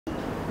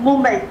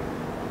Mumbai.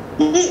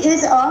 He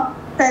is a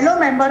fellow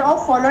member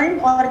of following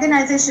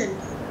organizations: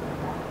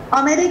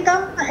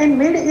 America and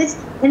Mid East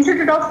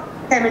Institute of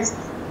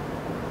Chemistry,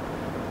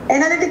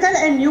 Analytical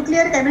and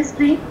Nuclear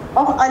Chemistry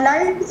of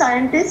Allied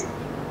Scientists,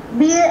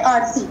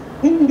 BARC,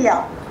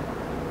 India,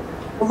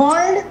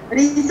 World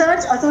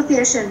Research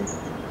Associations.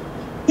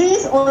 He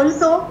is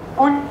also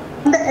on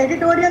the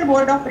editorial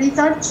board of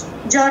Research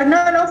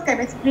Journal of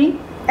Chemistry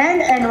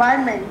and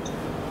Environment.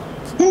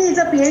 He is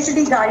a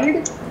PhD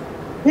guide.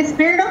 His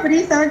field of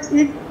research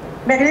is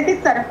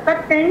magnetic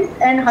surfactants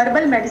and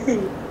herbal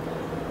medicine.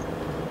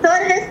 Sir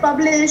has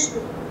published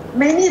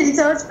many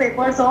research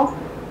papers of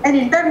an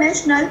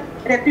international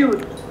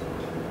repute.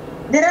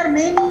 There are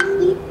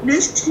many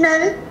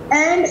national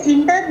and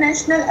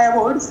international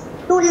awards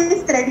to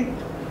his credit.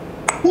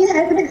 He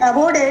has been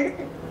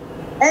awarded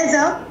as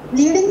a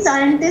leading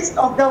scientist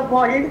of the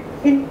world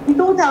in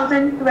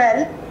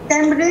 2012,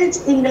 Cambridge,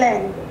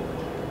 England.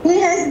 He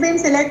has been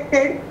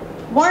selected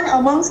one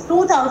amongst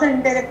 2,000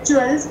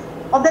 intellectuals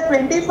of the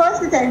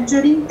 21st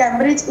century,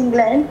 Cambridge,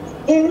 England,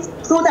 in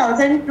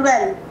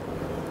 2012.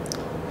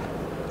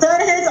 Sir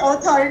has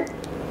authored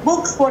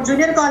books for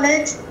junior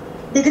college,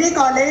 degree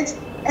college,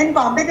 and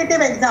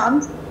competitive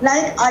exams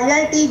like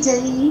IIT,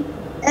 JEE,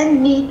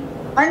 and NEET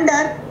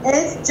under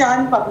S.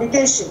 Chan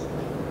publication.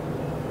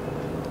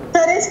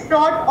 Sir has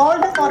taught all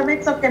the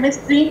formats of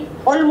chemistry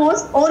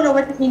almost all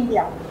over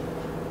India.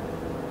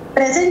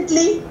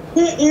 Presently,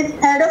 he is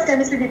head of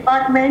chemistry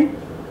department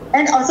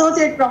and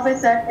associate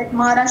professor at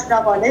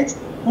Maharashtra College,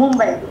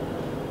 Mumbai.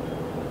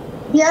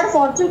 We are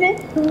fortunate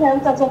to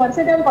have such a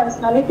versatile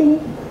personality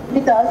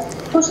with us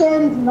to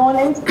share his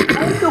knowledge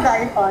and to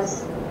guide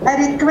us.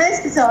 I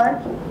request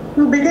sir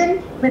to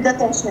begin with the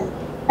session.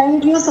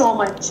 Thank you so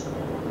much.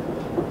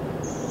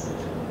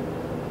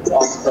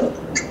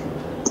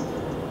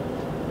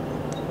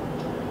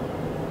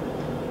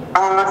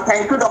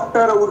 Thank you,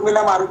 Dr.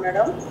 Urmila Maru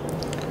madam.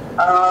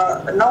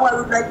 Now I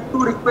would like to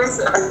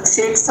request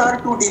Sheikh sir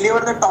to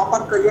deliver the talk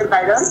on career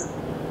guidance.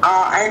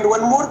 And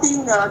one more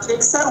thing,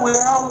 Sheikh sir, we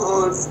have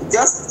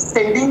just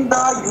sending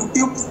the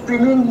YouTube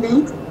streaming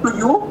link to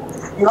you.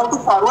 You have to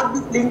forward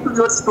this link to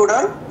your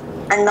student,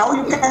 and now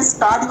you can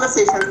start your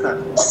session, sir.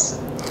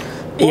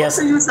 Yes.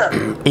 Over to you,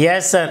 sir.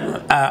 Yes,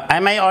 sir.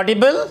 Am I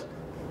audible?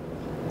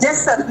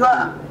 Yes, sir. You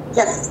are.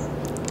 Yes.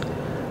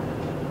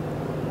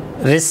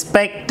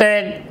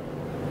 Respected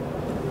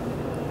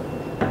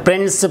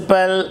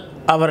principal,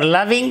 our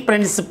loving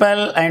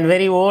principal and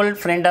very old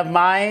friend of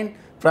mine,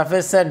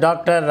 Professor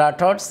Dr.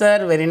 Rathod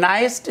sir, very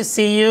nice to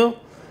see you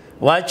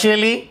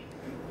virtually.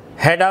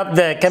 Head of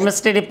the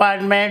chemistry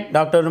department,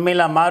 Dr.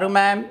 Urmila Maru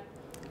ma'am,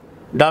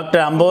 Dr.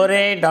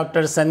 Ambore,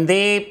 Dr.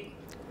 Sandeep,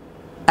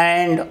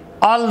 and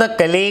all the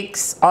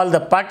colleagues, all the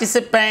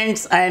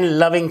participants and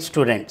loving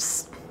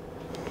students.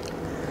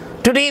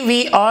 Today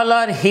we all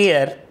are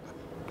here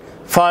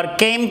for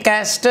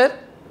Chemcaster,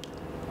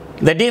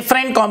 the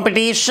different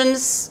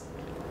competitions.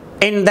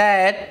 In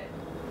that,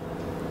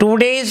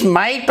 today's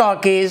my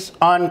talk is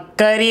on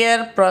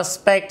career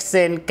prospects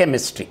in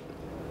chemistry.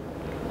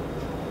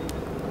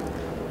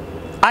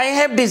 I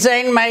have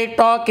designed my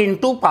talk in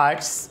two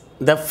parts.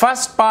 The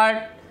first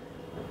part,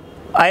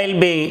 I'll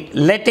be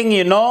letting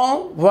you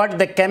know what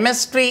the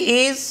chemistry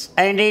is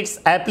and its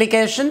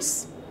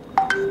applications.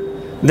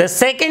 The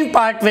second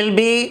part will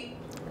be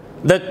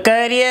the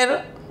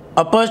career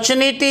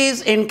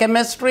opportunities in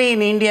chemistry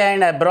in India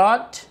and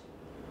abroad.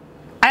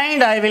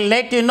 And I will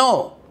let you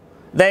know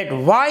that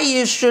why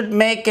you should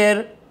make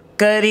a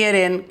career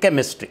in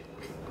chemistry.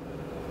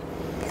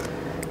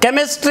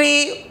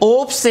 Chemistry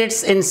owes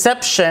its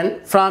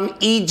inception from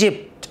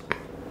Egypt.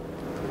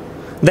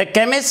 The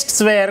chemists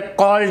were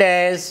called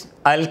as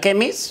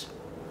alchemists.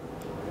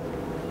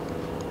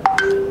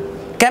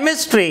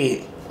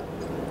 Chemistry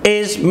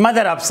is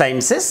mother of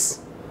sciences.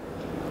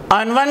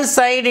 On one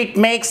side it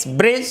makes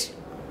bridge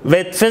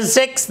with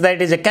physics,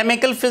 that is a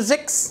chemical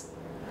physics.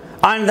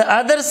 On the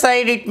other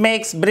side it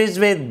makes bridge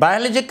with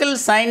biological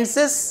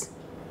sciences,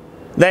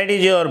 that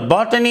is your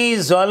botany,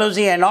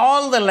 zoology and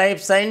all the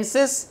life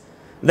sciences,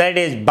 that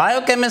is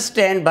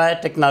biochemistry and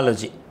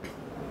biotechnology.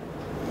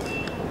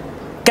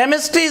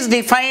 Chemistry is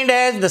defined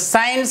as the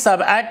science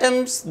of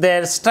atoms,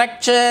 their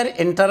structure,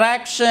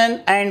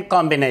 interaction and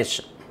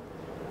combination.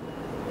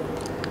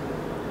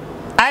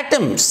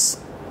 Atoms.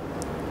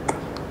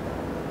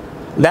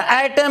 The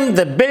atom,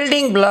 the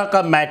building block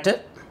of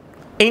matter.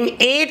 In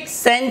 8th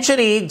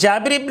century,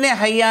 Jabir ibn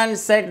Hayyan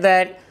said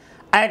that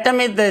atom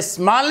is the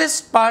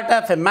smallest part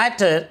of a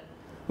matter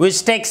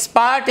which takes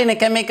part in a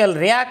chemical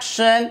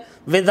reaction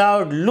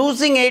without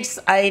losing its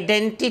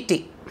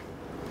identity.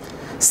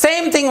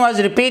 Same thing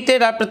was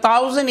repeated after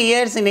 1000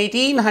 years in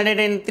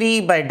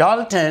 1803 by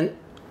Dalton,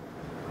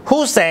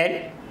 who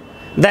said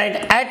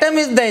that atom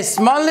is the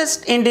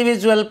smallest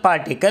individual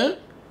particle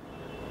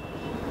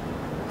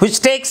which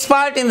takes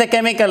part in the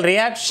chemical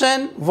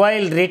reaction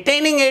while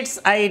retaining its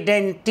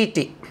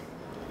identity.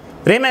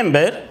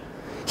 Remember,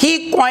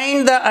 he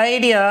coined the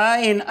idea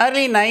in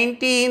early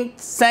 19th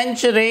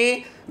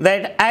century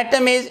that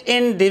atom is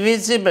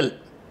indivisible.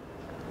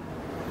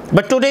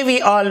 But today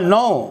we all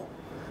know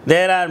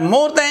there are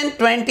more than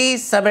 20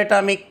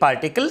 subatomic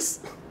particles: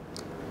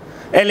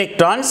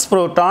 electrons,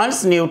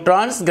 protons,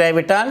 neutrons,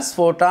 gravitons,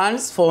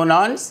 photons,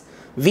 phonons,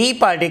 V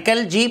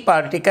particle, G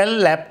particle,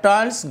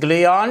 leptons,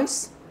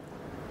 gluons,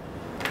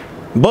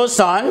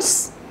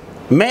 bosons,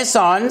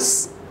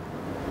 mesons,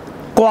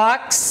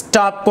 quarks,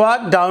 top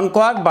quark, down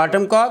quark,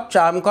 bottom quark,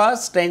 charm quark,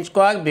 strange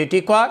quark,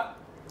 beauty quark.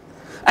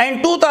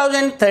 And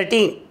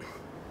 2013,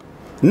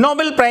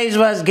 Nobel Prize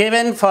was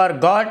given for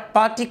God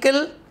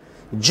particle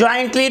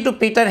jointly to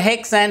Peter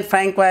Higgs and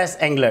Francois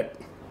Englert.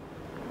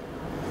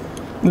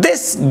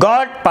 This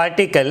God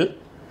particle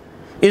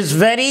is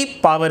very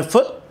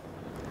powerful,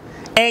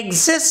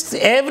 exists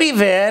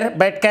everywhere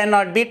but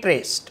cannot be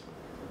traced.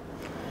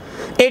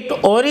 It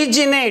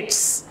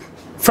originates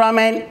from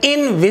an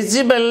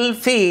invisible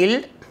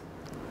field,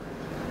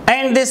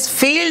 and this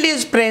field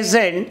is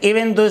present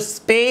even though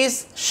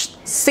space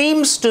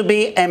seems to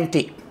be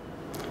empty,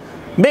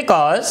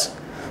 because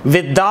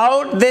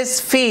without this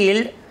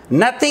field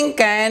nothing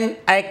can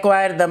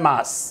acquire the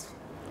mass.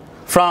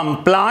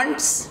 From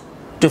plants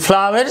to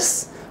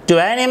flowers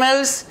to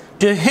animals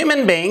to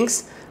human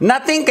beings,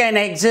 nothing can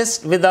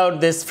exist without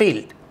this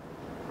field.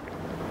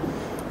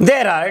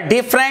 There are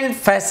different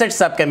facets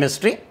of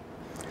chemistry: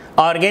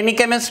 organic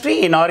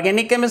chemistry,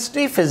 inorganic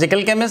chemistry,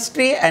 physical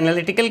chemistry,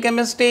 analytical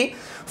chemistry,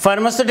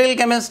 pharmaceutical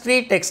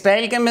chemistry,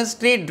 textile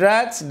chemistry,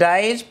 drugs,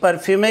 dyes,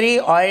 perfumery,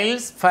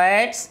 oils,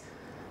 fats,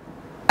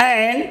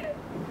 and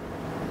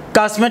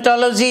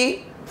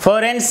cosmetology,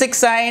 forensic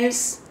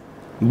science,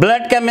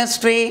 blood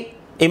chemistry,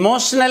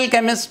 emotional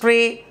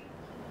chemistry,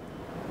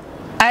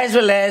 as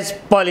well as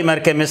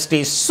polymer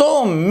chemistry.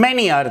 So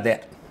many are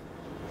there.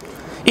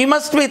 You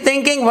must be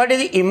thinking, what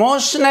is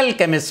emotional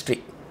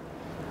chemistry?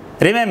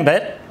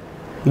 Remember,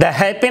 the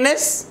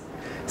happiness,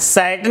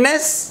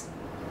 sadness,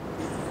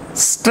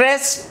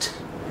 stressed,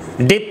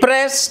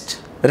 depressed,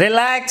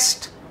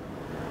 relaxed,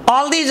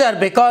 all these are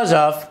because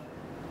of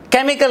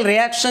chemical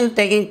reaction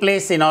taking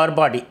place in our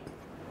body.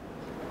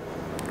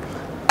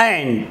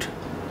 And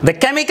the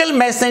chemical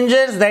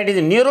messengers, that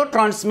is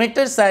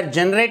neurotransmitters, are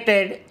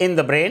generated in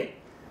the brain,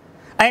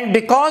 and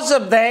because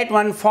of that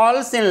one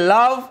falls in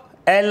love,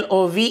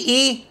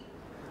 L-O-V-E,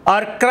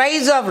 or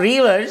cries of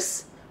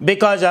rivers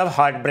because of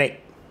heartbreak.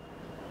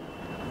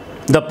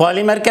 The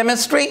polymer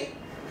chemistry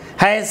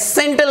has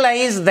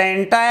scintillized the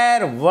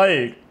entire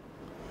world.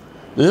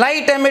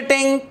 Light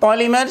emitting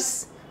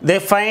polymers they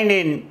find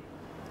in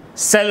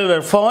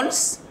cellular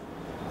phones,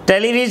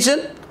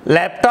 television,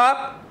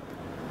 laptop,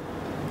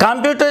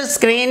 computer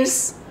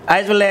screens,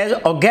 as well as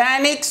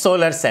organic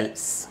solar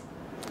cells.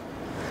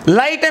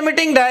 Light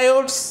emitting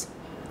diodes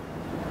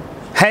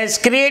has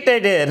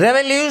created a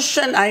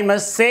revolution, I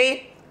must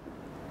say,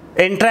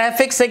 in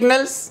traffic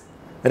signals,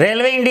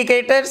 railway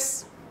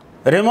indicators,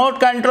 remote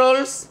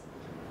controls,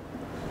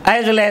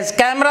 as well as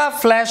camera,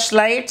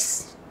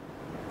 flashlights,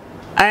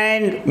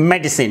 and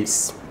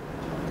medicines.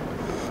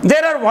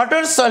 There are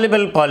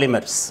water-soluble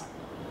polymers.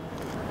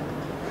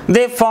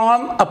 They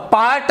form a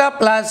part of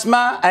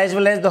plasma as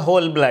well as the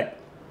whole blood.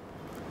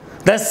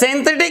 The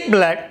synthetic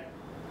blood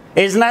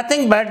is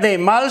nothing but the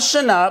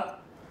emulsion of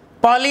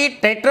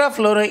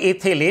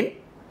polytetrafluoroethylene,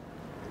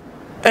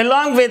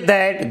 along with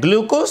that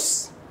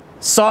glucose,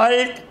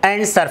 salt,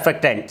 and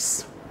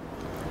surfactants.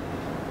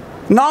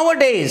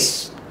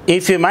 Nowadays,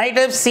 if you might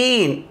have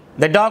seen,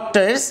 the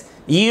doctors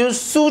use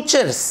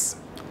sutures,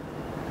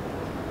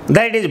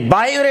 that is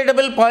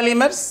biodegradable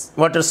polymers,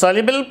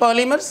 water-soluble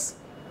polymers,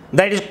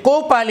 that is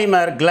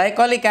copolymer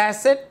glycolic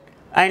acid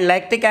and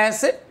lactic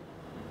acid.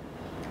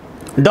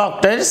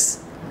 Doctors,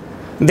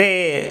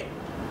 they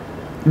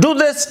do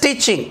the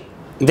stitching,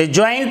 they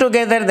join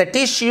together the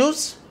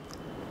tissues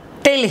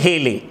till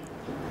healing,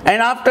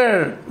 and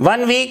after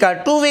 1 week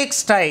or 2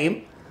 weeks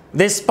time,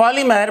 this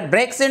polymer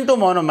breaks into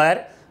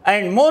monomer,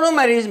 and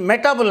monomer is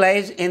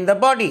metabolized in the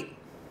body.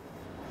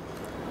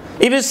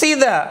 If you see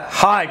the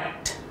heart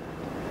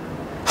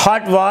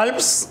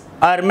valves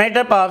are made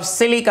up of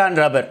silicon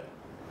rubber.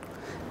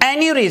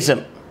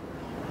 Aneurysm,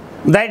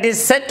 that is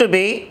said to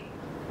be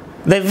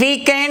the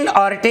weakened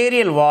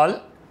arterial wall.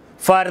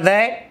 For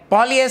that,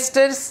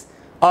 polyesters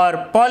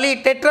or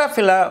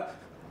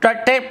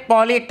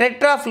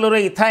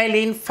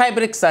polytetrafluoroethylene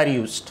fabrics are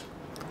used.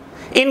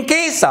 In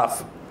case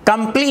of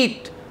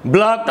complete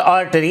blocked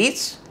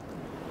arteries,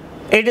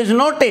 it is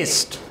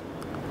noticed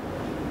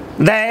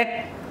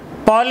that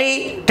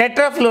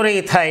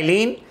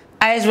polytetrafluoroethylene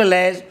as well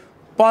as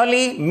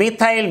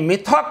polymethyl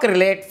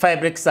methacrylate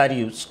fabrics are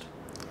used.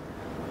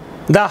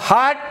 The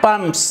heart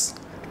pumps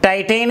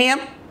titanium,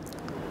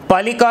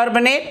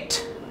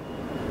 polycarbonate,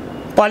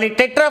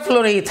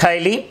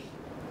 polytetrafluoroethylene,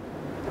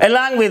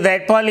 along with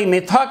that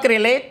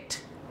polymethacrylate.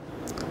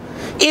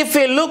 If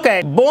you look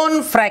at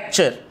bone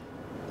fracture,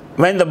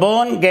 when the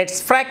bone gets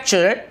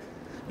fractured,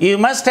 you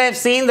must have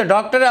seen the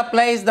doctor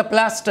applies the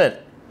plaster.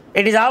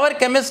 It is our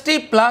chemistry,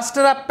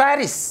 plaster of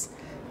Paris,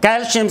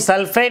 calcium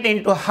sulfate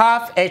into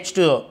half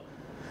H2O.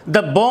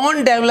 the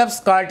bone develops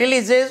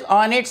cartilages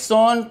on its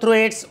own through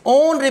its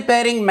own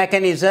repairing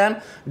mechanism.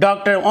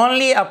 Doctor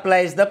only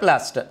applies the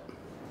plaster.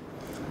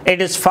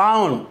 It is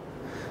found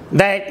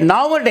that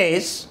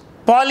nowadays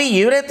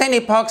polyurethane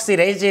epoxy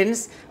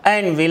resins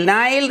and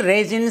vinyl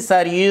resins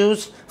are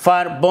used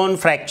for bone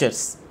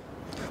fractures,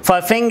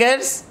 for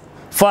fingers,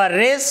 for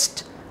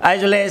wrist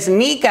as well as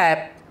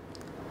kneecap.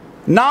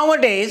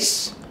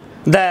 Nowadays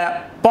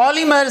the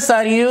polymers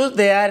are used,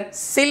 they are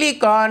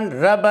silicone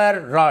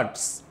rubber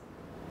rods.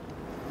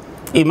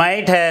 You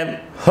might have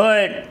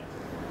heard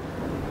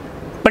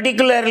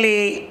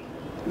particularly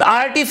the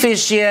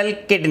artificial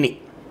kidney.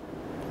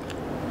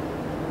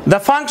 The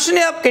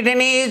functioning of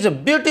kidney is a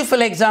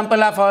beautiful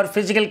example of our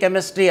physical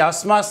chemistry,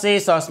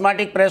 osmosis,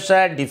 osmotic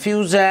pressure,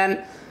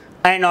 diffusion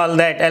and all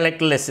that,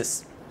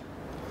 electrolysis.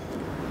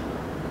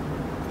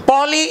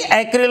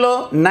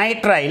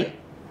 Polyacrylonitrile,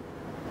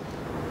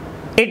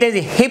 it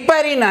is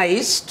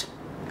heparinized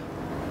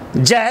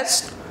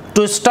just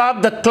to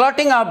stop the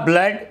clotting of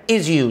blood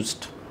is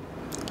used.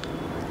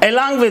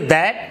 Along with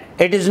that,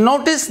 it is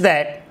noticed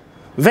that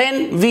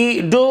when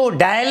we do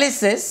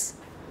dialysis,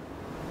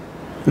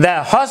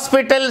 the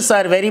hospitals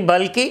are very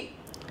bulky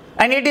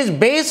and it is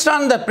based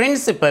on the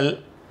principle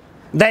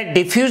that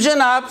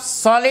diffusion of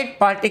solid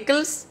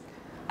particles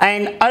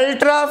and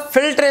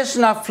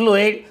ultrafiltration of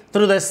fluid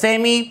through the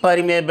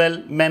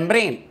semi-permeable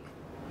membrane.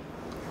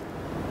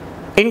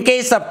 In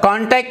case of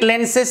contact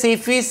lenses,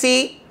 if we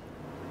see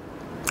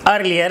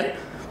earlier,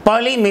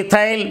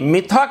 polymethyl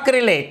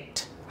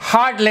methacrylate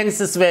hard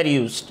lenses were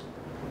used.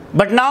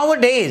 But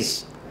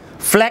nowadays,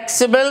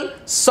 flexible,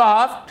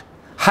 soft,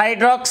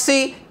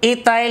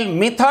 hydroxyethyl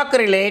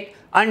methacrylate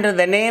under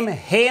the name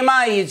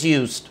HEMA is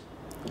used.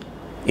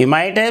 You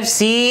might have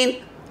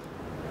seen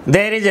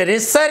there is a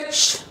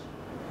research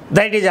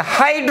that is a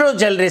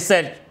hydrogel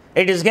research.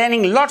 It is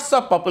gaining lots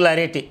of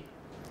popularity.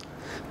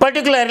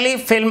 Particularly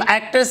film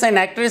actors and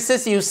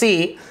actresses, you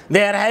see,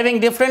 they are having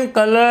different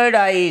colored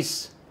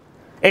eyes.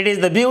 It is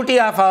the beauty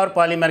of our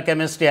polymer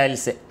chemistry, I will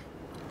say.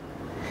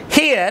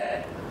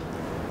 Here,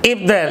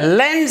 if the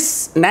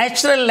lens,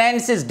 natural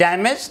lens is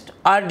damaged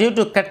or due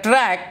to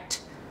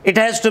cataract, it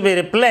has to be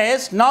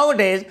replaced.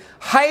 Nowadays,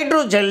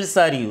 hydrogels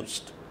are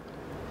used.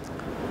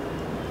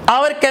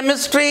 Our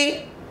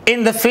chemistry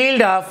in the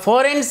field of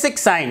forensic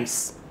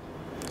science,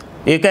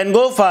 you can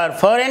go for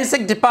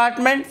forensic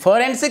department,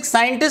 forensic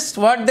scientists,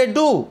 what they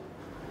do?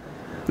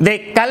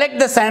 They collect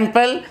the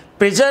sample,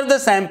 preserve the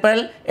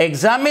sample,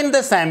 examine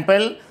the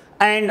sample,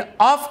 and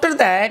after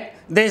that,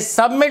 they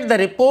submit the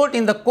report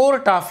in the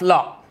court of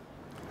law.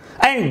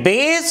 And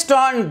based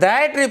on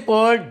that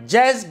report,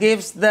 judge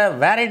gives the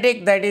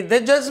verdict, that is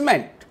the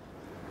judgment.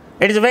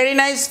 It is a very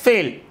nice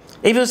field.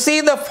 If you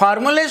see the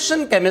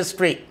formulation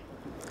chemistry,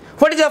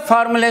 what is a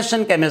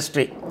formulation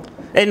chemistry?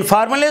 In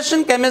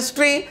formulation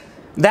chemistry,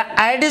 the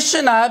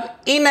addition of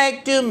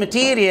inactive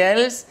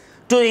materials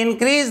to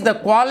increase the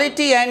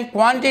quality and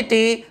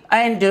quantity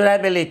and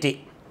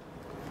durability.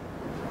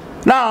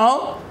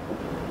 Now,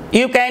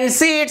 you can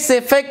see its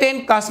effect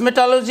in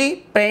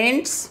cosmetology,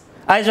 paints,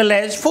 as well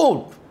as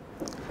food.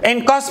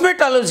 In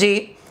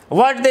cosmetology,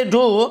 what they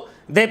do,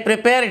 they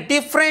prepare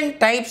different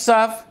types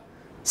of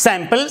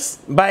samples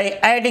by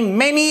adding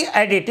many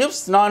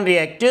additives,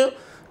 non-reactive,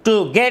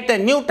 to get a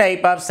new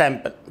type of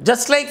sample.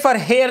 Just like for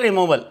hair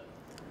removal.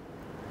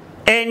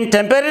 In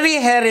temporary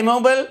hair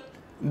removal,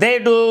 they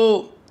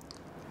do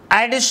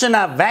addition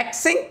of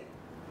waxing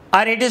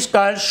or it is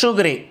called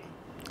sugaring.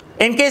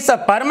 In case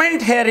of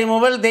permanent hair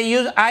removal, they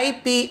use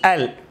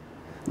IPL,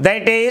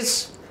 that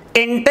is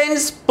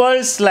intense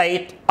pulse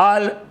light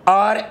or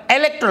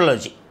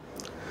electrology.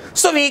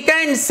 So we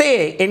can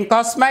say in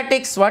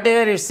cosmetics,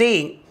 whatever you are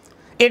seeing,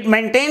 it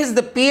maintains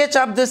the pH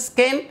of the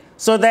skin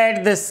so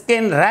that the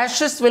skin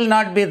rashes will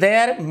not be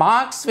there,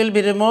 marks will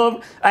be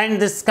removed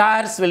and the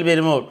scars will be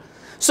removed.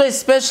 So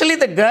especially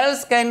the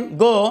girls can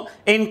go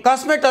in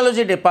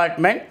cosmetology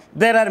department.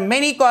 There are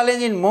many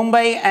colleges in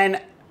Mumbai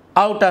and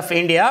out of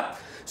India.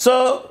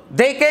 So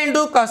they can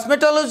do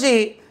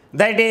cosmetology,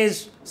 that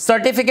is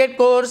certificate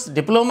course,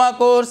 diploma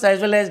course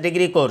as well as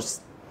degree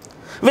course.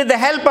 With the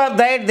help of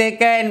that, they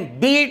can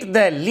beat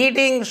the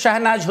leading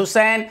Shahnaz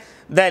Hussain,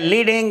 the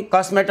leading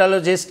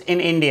cosmetologist in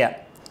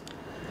India.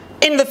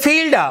 In the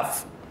field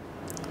of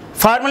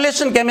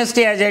formulation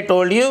chemistry, as I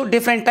told you,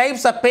 different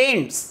types of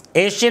paints,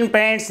 Asian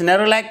paints,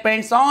 Nerolac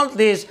paints, all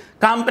these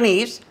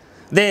companies,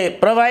 they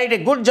provide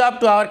a good job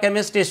to our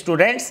chemistry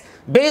students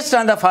based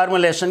on the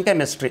formulation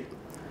chemistry.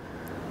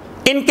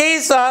 In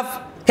case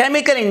of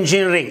chemical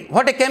engineering,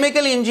 what a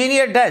chemical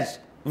engineer does,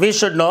 we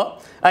should know.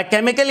 A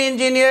chemical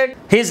engineer,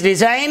 his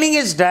designing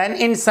is done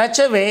in such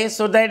a way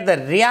so that the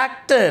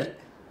reactor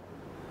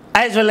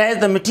as well as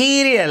the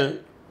material,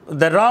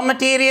 the raw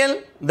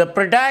material, the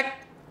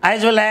product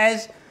as well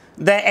as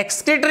the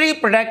excretory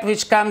product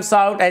which comes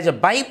out as a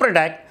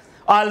byproduct,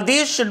 all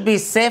these should be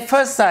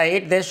safer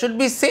side. They should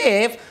be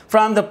safe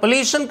from the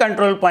pollution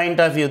control point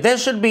of view. They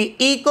should be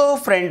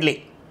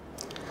eco-friendly.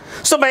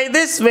 So by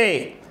this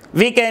way,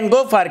 we can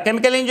go for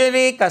chemical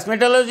engineering,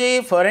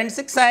 cosmetology,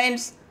 forensic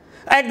science.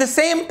 At the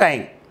same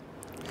time,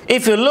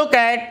 if you look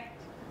at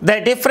the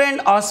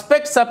different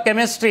aspects of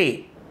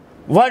chemistry,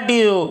 what do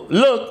you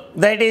look?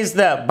 That is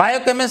the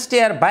biochemistry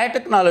or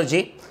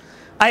biotechnology.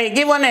 I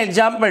give one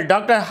example.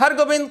 Dr.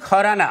 Hargobind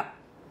Khorana,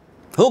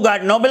 who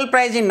got Nobel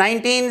Prize in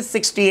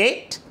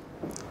 1968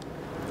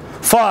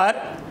 for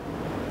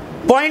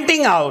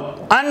pointing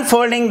out,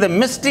 unfolding the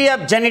mystery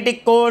of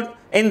genetic code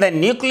in the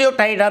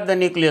nucleotide of the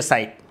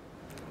nucleoside.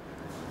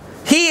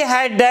 He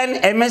had done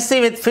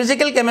MSc with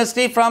physical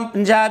chemistry from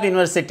Punjab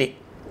University.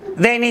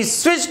 Then he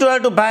switched over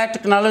to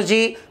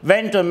biotechnology,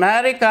 went to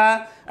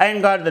America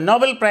and got the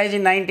Nobel Prize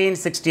in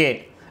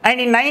 1968.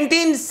 And in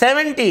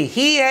 1970,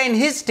 he and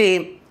his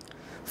team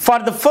for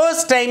the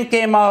first time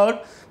came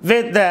out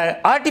with the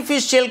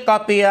artificial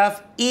copy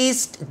of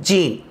yeast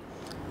gene.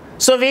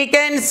 So we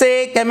can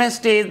say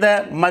chemistry is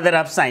the mother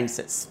of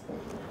sciences.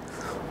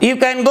 You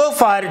can go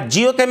for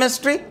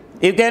geochemistry,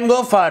 you can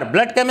go for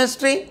blood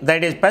chemistry,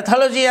 that is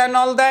pathology and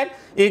all that.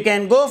 You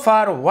can go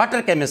for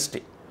water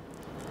chemistry.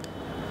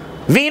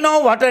 We know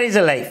water is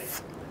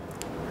life.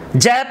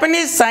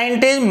 Japanese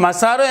scientist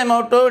Masaru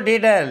Emoto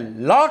did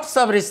lots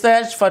of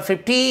research for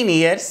 15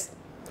 years.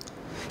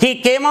 He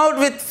came out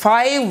with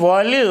 5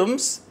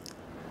 volumes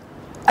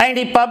and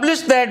he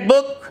published that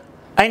book,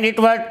 and it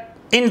was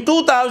in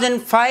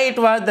 2005 it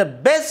was the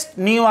best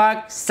New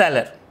York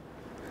seller.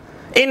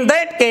 In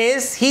that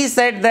case, he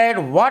said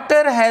that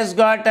water has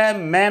got a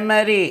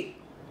memory.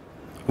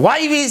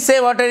 Why we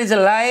say water is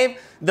alive?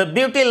 The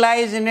beauty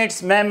lies in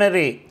its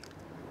memory.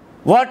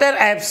 Water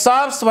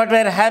absorbs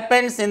whatever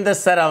happens in the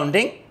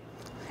surrounding.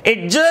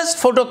 It just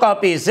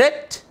photocopies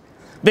it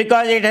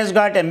because it has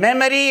got a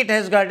memory, it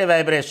has got a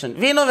vibration.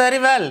 We know very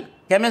well,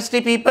 chemistry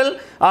people,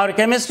 our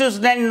chemistry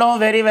students know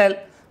very well.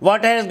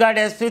 Water has got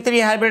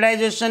sp3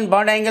 hybridization,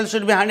 bond angle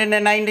should be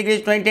 109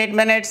 degrees 28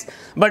 minutes,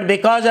 but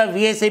because of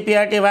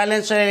VSEPRT,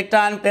 valence shell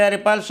electron pair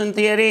repulsion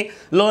theory,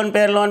 lone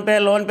pair, lone pair,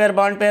 lone pair,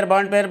 bond pair,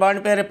 bond pair,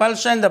 bond pair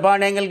repulsion, the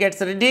bond angle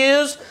gets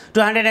reduced to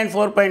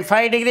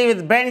 104.5 degree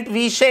with bent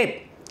V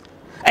shape.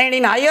 And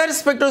in IR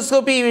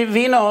spectroscopy,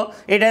 we know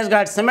it has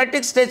got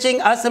symmetric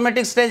stretching,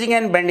 asymmetric stretching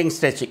and bending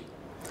stretching.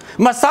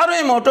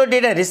 Masaru Emoto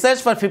did a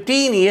research for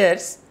 15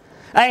 years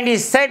and he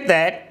said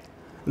that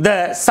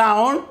the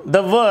sound,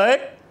 the word,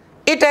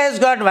 it has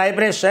got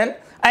vibration,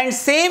 and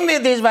same way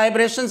these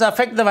vibrations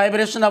affect the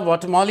vibration of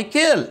water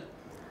molecule.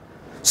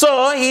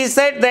 So he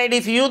said that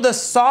if you use the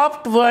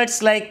soft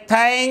words like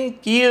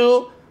thank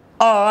you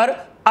or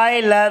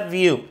I love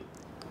you,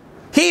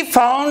 he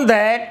found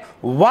that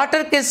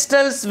water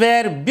crystals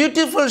were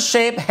beautiful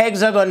shape,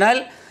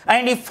 hexagonal,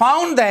 and he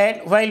found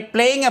that while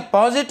playing a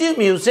positive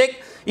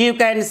music, you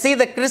can see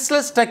the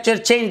crystal structure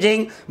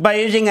changing by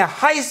using a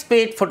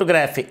high-speed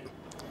photography.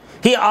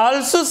 He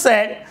also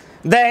said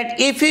that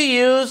if you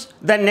use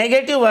the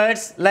negative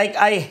words like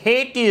I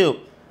hate you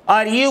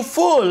or you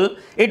fool,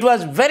 it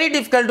was very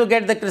difficult to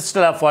get the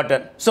crystal of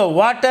water. So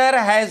water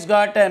has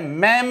got a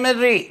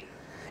memory.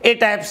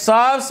 It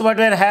absorbs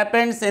whatever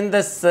happens in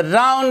the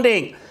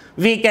surrounding.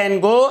 We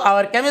can go,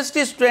 our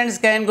chemistry students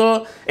can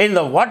go in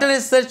the water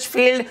research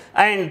field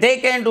and they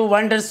can do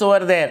wonders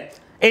over there.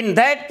 In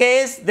that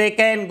case, they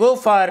can go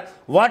for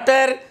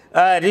water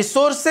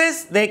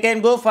resources, they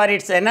can go for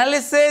its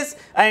analysis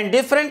and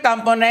different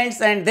components,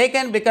 and they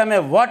can become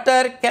a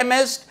water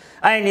chemist.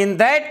 And in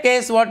that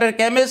case, water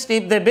chemist,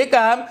 if they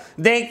become,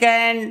 they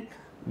can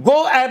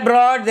go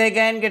abroad, they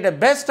can get the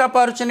best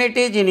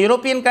opportunities in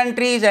European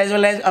countries as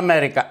well as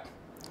America.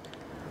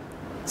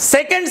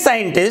 Second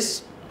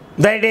scientist,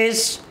 that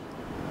is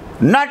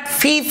Knut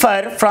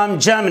Pfeiffer from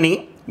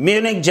Germany,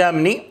 Munich,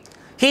 Germany.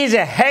 He is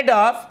a head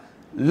of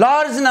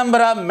large number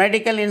of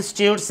medical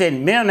institutes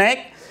in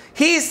Munich.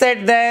 He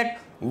said that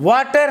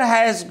water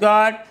has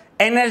got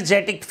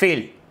energetic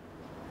field,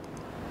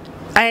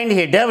 and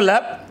he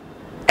developed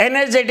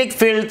energetic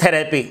field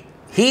therapy.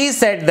 He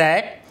said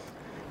that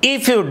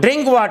if you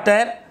drink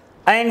water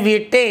and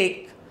we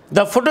take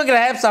the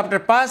photographs after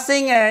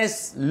passing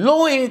as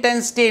low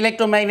intensity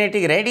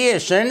electromagnetic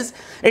radiations,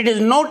 it is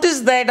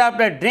noticed that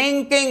after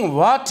drinking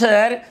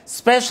water,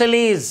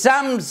 especially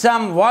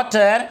Zam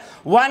water,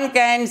 one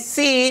can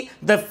see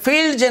the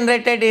field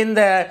generated in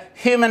the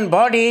human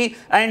body,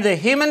 and the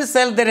human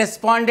cell, they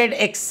responded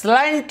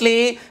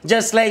excellently,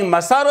 just like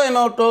Masaru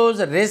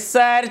Emoto's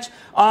research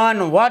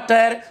on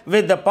water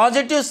with the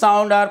positive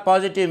sound or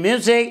positive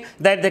music,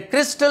 that the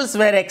crystals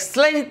were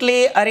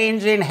excellently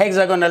arranged in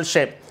hexagonal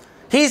shape.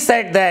 He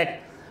said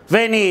that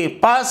when he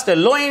passed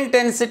low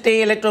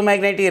intensity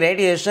electromagnetic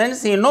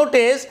radiations, he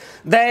noticed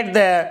that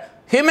the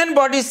human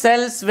body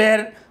cells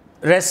were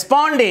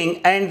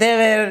responding and they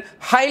were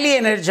highly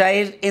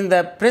energized in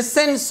the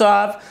presence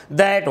of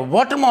that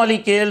water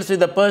molecules which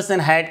the person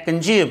had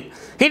consumed.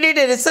 He did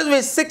a research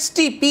with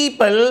 60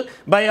 people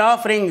by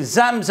offering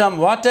Zam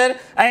water,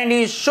 and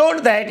he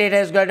showed that it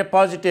has got a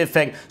positive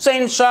effect. So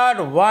in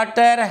short,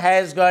 water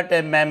has got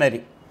a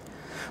memory.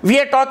 We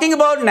are talking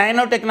about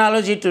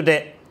nanotechnology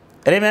today.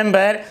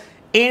 Remember,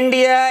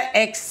 India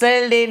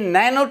excelled in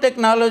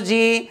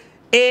nanotechnology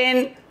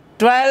in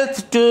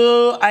 12th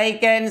to, I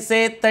can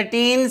say,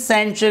 13th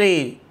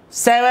century,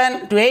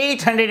 7 to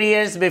 800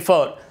 years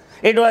before.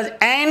 It was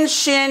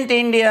ancient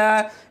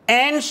India.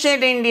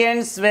 Ancient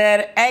Indians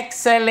were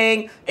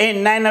excelling in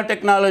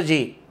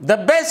nanotechnology. The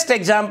best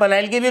example,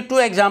 I'll give you two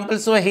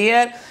examples over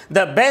here.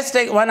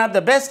 One of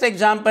the best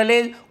example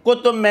is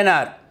Qutub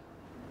Minar.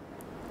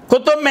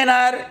 Qutub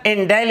Minar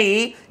in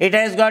Delhi, it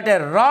has got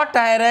a wrought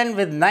iron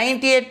with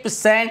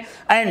 98%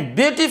 and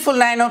beautiful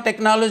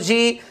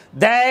nanotechnology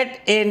that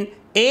in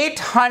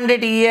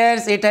 800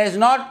 years it has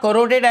not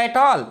corroded at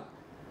all.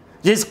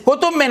 This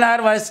Qutub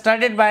Minar was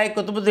studied by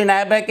Qutbuddin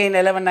Aibak in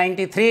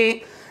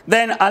 1193,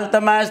 then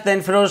Iltutmish,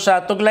 then Firoz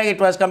Shah Tughlaq. It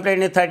was completed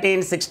in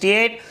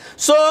 1368.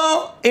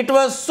 So it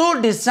was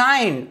so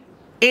designed.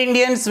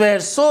 Indians were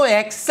so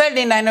excelled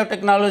in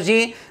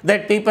nanotechnology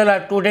that people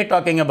are today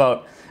talking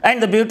about.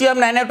 And the beauty of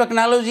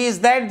nanotechnology is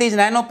that these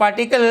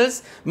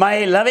nanoparticles,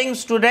 my loving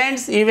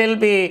students, you will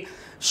be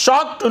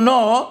shocked to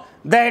know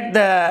that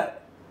the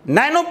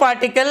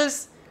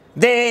nanoparticles,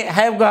 they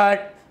have got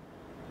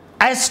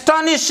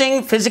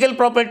astonishing physical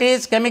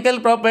properties, chemical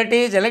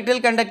properties,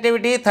 electrical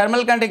conductivity,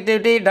 thermal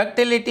conductivity,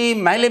 ductility,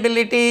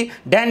 malleability,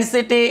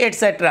 density,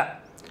 etc.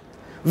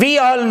 We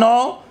all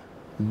know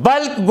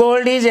bulk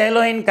gold is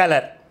yellow in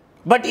color.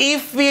 But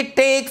if we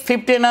take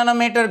 50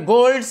 nanometer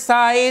gold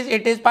size,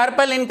 it is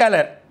purple in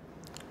color.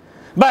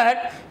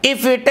 But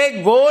if we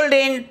take gold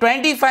in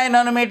 25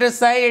 nanometer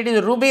size, it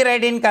is ruby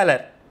red in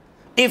color.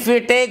 If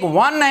we take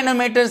 1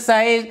 nanometer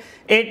size,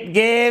 it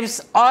gives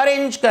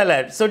orange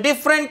color. So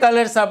different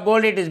colors of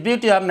gold, it is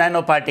beauty of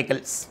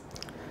nanoparticles.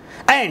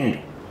 And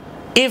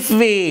if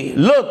we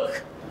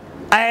look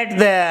at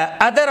the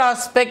other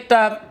aspect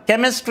of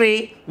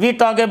chemistry, we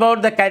talk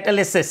about the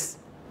catalysis.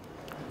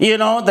 You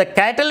know, the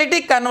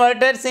catalytic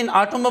converters in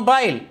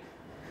automobile,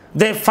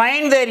 they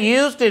find their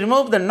use to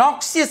remove the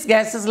noxious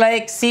gases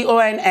like CO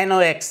and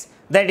NOx,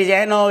 that is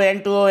NO,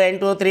 N2O,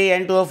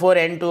 N2O3,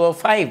 N2O4,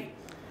 N2O5.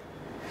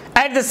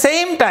 At the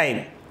same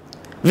time,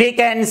 we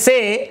can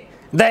say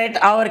that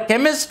our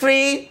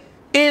chemistry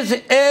is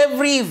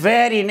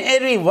everywhere in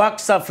every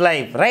walks of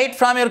life, right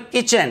from your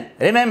kitchen.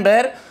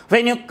 Remember,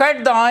 when you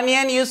cut the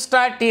onion, you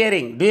start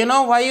tearing. Do you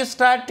know why you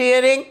start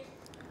tearing?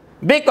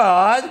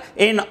 Because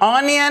in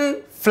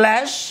onion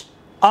flesh,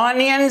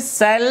 onion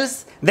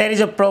cells, there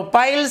is a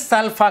propyl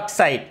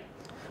sulfoxide.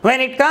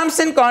 When it comes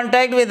in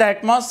contact with the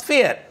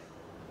atmosphere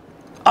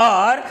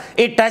or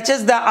it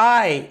touches the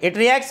eye, it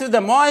reacts with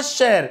the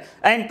moisture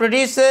and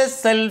produces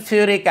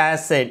sulfuric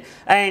acid,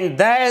 and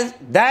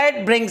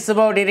that brings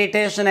about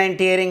irritation and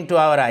tearing to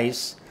our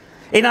eyes.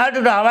 In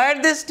order to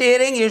avoid this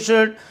tearing, you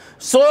should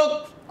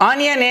soak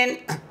onion in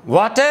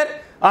water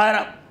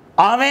or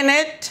oven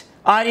it,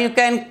 or you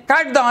can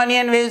cut the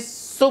onion with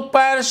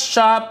super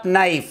sharp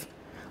knife,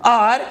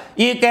 or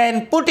you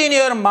can put in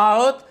your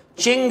mouth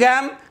chewing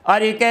gum, or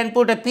you can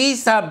put a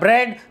piece of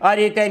bread, or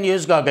you can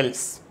use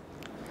goggles.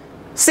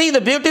 See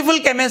the beautiful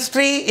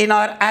chemistry in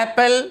our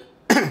apple,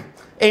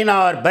 in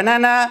our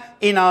banana,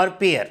 in our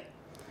pear.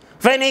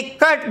 When we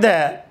cut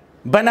the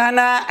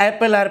banana,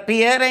 apple or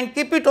pear and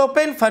keep it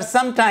open for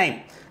some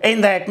time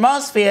in the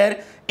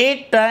atmosphere,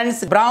 it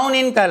turns brown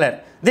in color.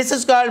 This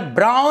is called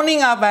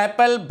browning of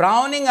apple,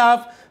 browning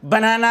of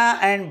banana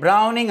and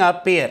browning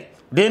of pear.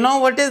 Do you know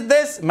what is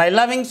this? My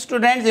loving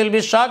students, you will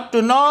be shocked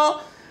to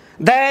know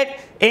that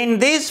in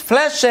these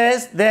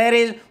fleshes there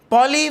is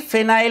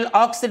polyphenol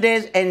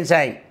oxidase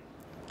enzyme.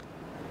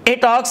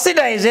 It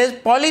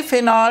oxidizes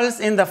polyphenols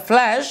in the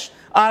flesh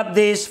of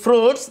these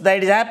fruits,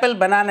 that is apple,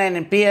 banana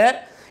and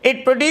pear.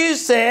 It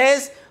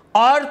produces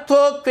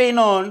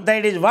orthoquinone,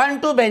 that is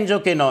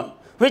 1,2-benzoquinone,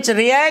 which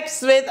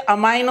reacts with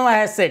amino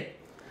acid.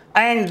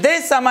 And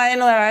this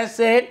amino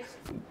acid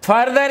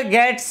further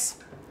gets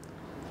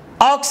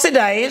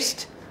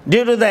oxidized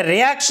due to the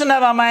reaction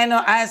of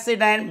amino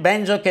acid and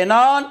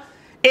benzoquinone.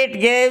 It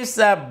gives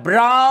a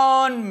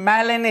brown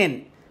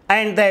melanin,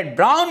 and that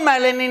brown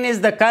melanin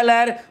is the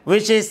color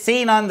which is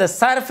seen on the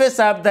surface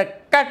of the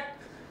cut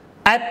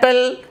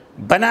apple,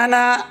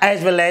 banana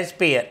as well as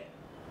pear.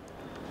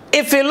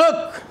 If you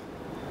look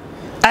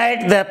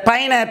at the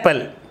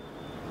pineapple,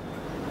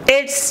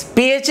 its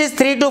pH is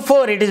 3 to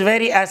 4, it is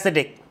very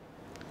acidic.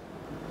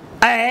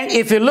 And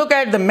if you look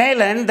at the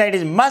melon, that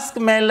is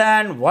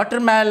muskmelon,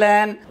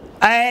 watermelon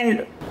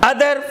and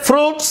other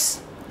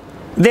fruits,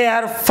 they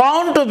are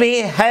found to be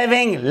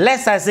having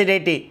less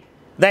acidity.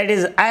 That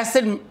is,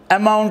 acid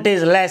amount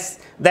is less,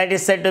 that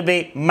is said to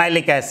be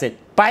malic acid.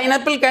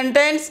 Pineapple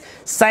contains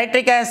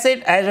citric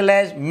acid as well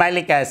as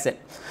malic acid.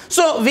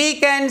 So we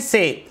can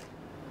say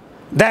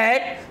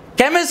that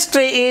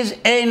chemistry is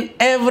in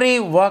every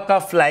walk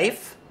of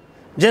life.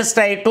 Just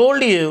I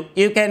told you,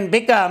 you can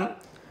become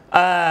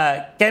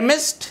a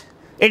chemist.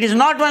 It is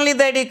not only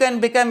that you can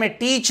become a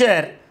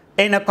teacher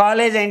in a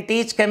college and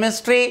teach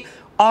chemistry,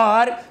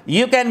 or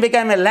you can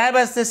become a lab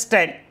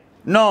assistant.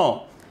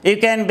 No, You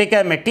can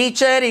become a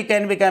teacher, you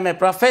can become a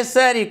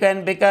professor, you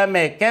can become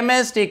a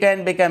chemist, you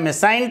can become a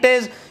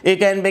scientist, you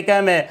can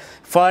become a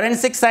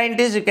forensic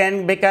scientist, you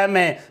can become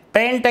a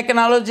paint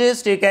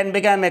technologist, you can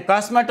become a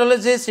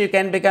cosmetologist, you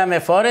can become a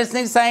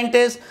forensic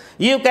scientist,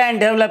 you can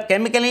develop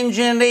chemical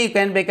engineering, you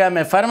can become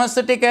a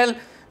pharmaceutical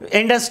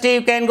industry,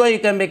 you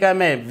can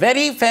become a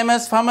very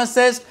famous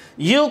pharmacist.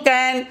 You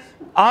can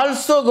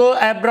also go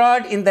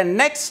abroad. In the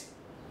next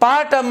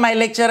part of my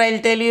lecture, I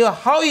will tell you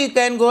how you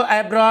can go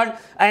abroad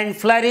and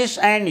flourish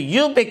and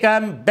you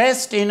become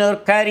best in your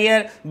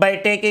career by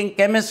taking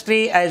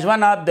chemistry as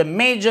one of the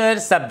major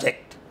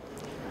subject.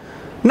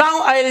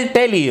 Now I will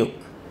tell you,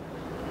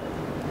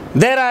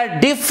 there are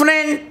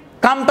different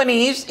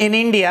companies in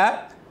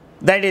India,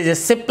 that is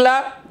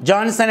Cipla,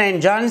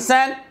 Johnson &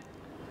 Johnson,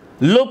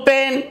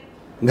 Lupin,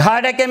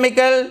 Ghada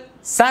Chemical,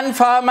 Sun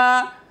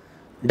Pharma,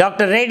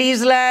 Dr.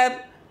 Reddy's Lab,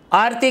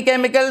 Aarti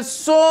Chemical.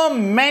 So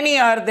many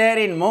are there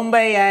in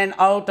Mumbai and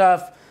out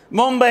of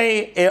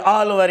Mumbai,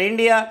 all over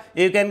India.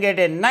 You can get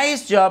a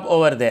nice job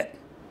over there.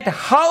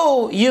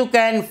 How you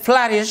can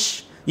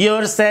flourish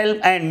yourself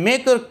and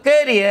make your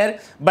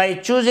career by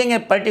choosing a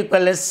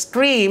particular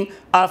stream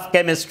of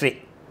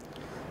chemistry.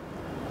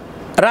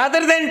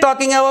 Rather than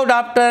talking about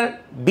after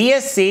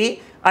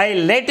BSc, I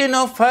will let you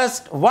know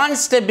first one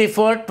step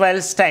before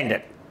 12th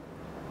standard.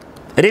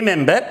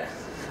 Remember,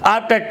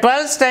 after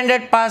 12th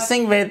standard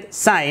passing with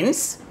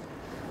science,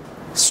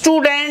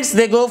 students,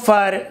 they go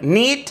for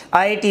NEET,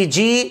 IIT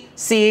JEE,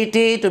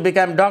 CET to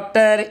become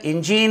doctor,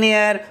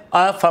 engineer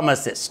or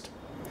pharmacist.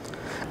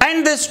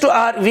 And this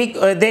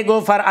they go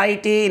for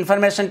IT,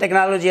 information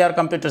technology or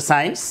computer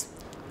science.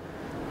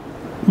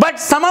 But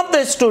some of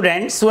the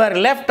students who are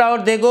left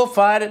out, they go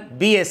for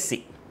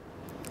BSc.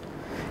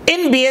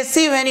 In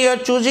BSc, when you are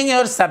choosing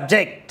your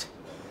subject,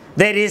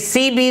 there is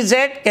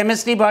CBZ,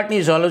 chemistry,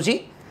 botany,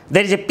 zoology.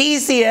 There is a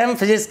PCM,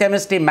 physics,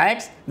 chemistry,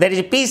 maths. There is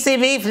a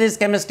PCB, physics,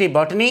 chemistry,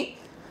 botany,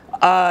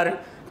 or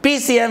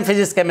PCM,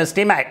 physics,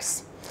 chemistry,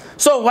 maths.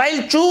 So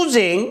while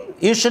choosing,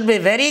 you should be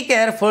very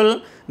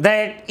careful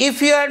that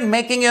if you are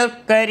making your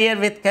career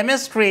with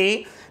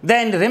chemistry,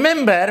 then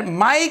remember,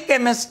 my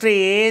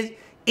chemistry is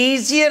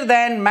easier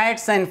than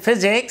maths and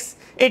physics.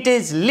 It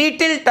is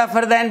little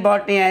tougher than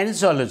botany and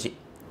zoology.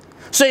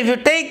 So if you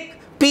take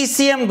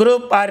PCM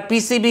group or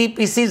PCB,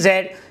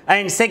 PCZ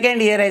and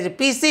second year as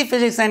PC,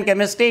 physics and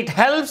chemistry, it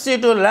helps you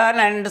to learn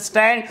and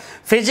understand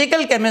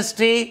physical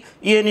chemistry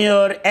in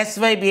your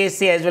SY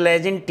BSc as well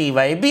as in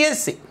TY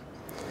BSc.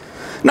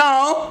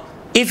 Now,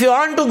 if you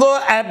want to go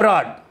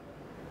abroad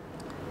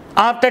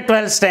after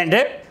 12th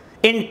standard,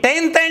 in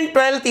 10th and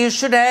 12th you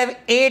should have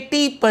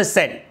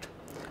 80%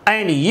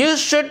 and you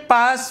should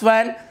pass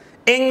one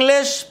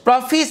English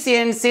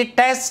proficiency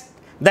test,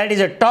 that is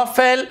a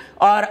TOEFL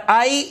or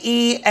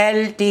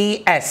IELTS.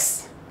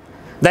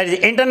 That is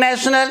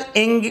International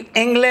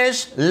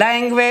English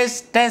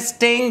Language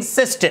Testing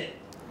System.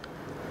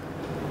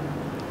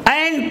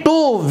 And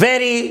two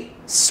very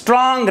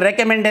strong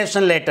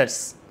recommendation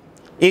letters.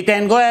 You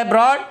can go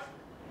abroad.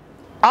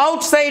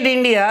 Outside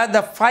India,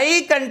 the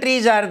 5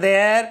 countries are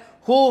there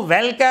who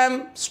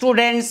welcome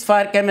students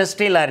for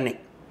chemistry learning.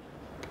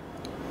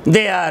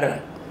 They are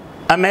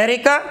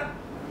America,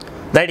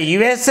 that is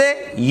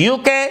USA,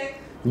 UK,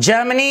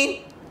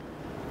 Germany,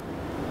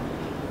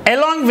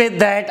 along with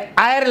that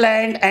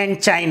Ireland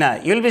and China.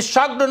 You will be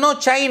shocked to know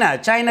China.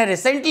 China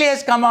recently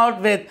has come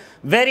out with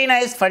very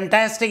nice,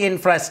 fantastic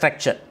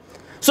infrastructure.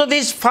 So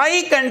these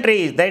 5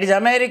 countries, that is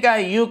America,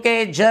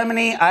 UK,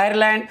 Germany,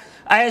 Ireland,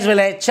 as well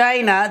as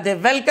China, they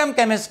welcome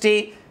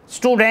chemistry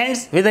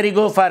students, whether you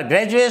go for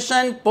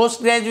graduation,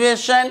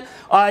 post-graduation,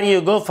 or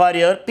you go for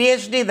your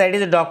PhD, that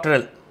is a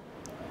doctoral.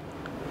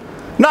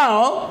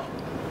 Now,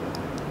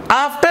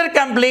 after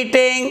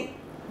completing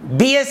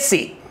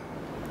BSc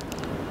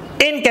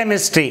in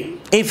chemistry,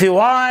 if you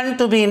want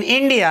to be in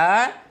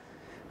India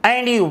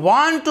and you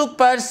want to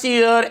pursue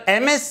your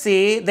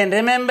MSc, then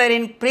remember,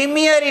 in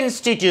premier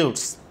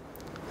institutes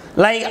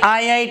like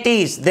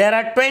IITs, there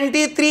are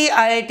 23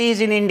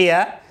 IITs in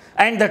India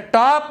and the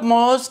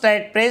topmost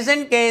at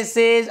present case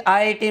is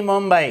IIT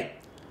Mumbai.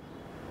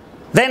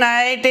 Then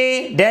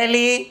IIT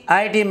Delhi,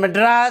 IIT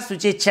Madras,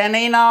 which is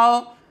Chennai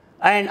now,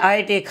 and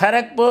IIT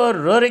Kharagpur,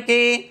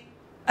 Roorkee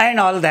and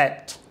all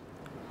that.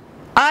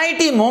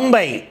 IIT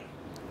Mumbai,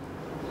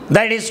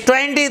 that is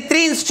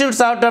 23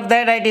 institutes, out of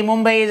that IIT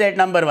Mumbai is at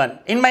number 1.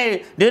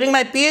 During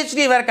my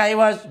PhD work, I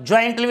was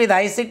jointly with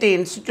ICT,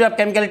 Institute of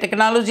Chemical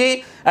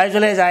Technology, as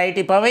well as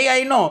IIT Powai.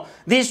 I know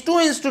these 2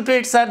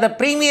 institutes are the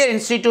premier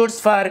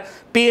institutes for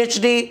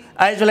PhD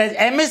as well as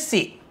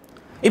MSc.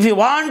 If you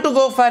want to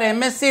go for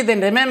MSc, then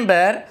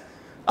remember,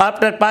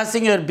 after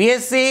passing your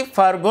BSc,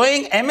 for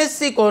going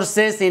MSc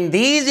courses in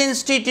these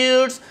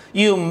institutes,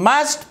 you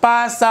must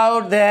pass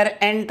out their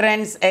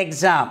entrance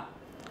exam.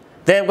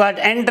 They have got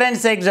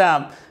entrance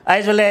exam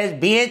as well as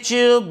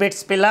BHU,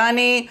 BITS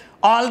Pilani,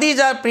 all these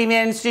are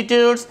premier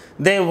institutes.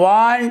 They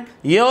want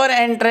your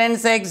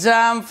entrance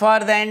exam for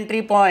the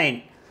entry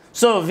point.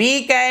 So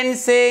we can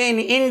say in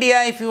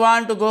India, if you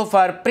want to go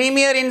for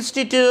Premier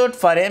Institute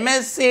for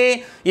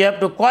MSc, you have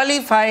to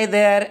qualify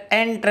their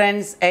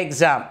entrance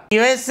exam.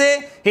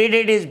 USA, he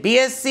did his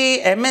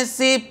BSc,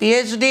 MSc,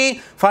 PhD.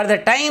 For the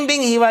time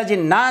being, he was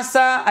in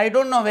NASA. I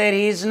don't know where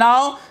he is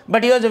now,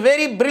 but he was a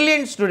very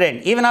brilliant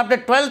student. Even after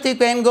 12th, you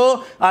can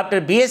go. After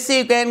BSc,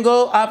 you can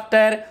go.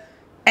 After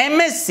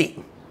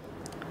MSc.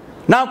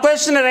 Now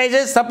question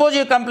arises, suppose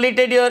you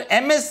completed your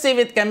MSc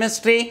with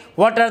chemistry,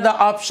 what are the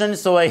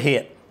options over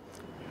here?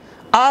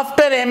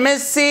 After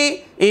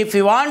MSc, if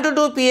you want to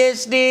do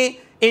PhD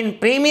in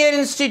premier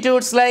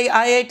institutes like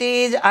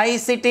IITs,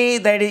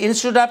 ICT, that is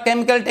Institute of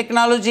Chemical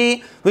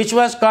Technology, which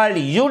was called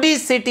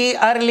UDCT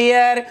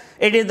earlier,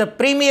 it is the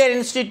premier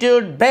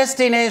institute best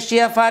in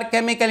Asia for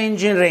chemical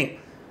engineering,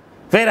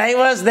 where I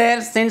was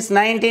there since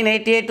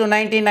 1988 to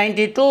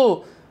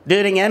 1992,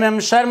 during M.M.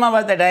 Sharma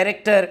was the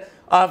director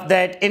of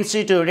that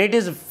institute. It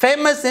is a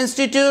famous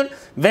institute,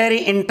 very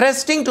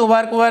interesting to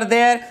work over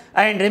there,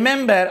 and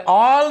remember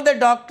all the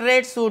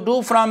doctorates who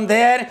do from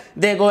there,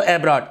 they go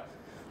abroad.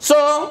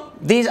 So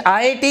these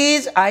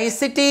IITs,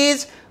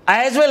 ICTs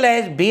as well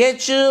as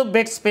BHU,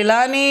 BITS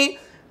Pilani,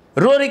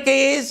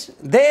 Rurikis,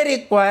 they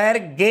require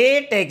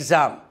GATE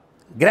exam,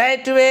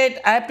 Graduate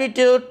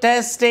Aptitude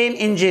Test in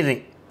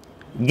Engineering.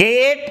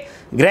 GATE,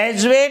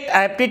 Graduate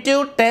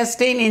Aptitude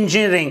Test in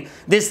Engineering.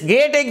 This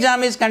GATE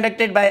exam is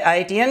conducted by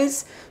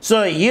IITians,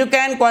 so you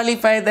can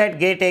qualify that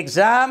GATE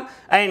exam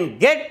and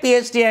get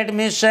PhD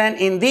admission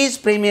in these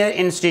premier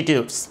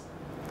institutes.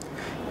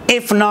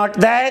 If not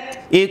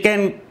that, you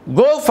can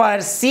go for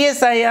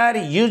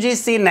CSIR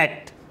UGC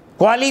NET.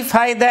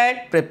 Qualify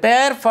that,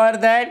 prepare for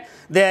that.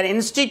 There are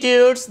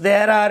institutes,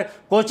 there are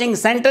coaching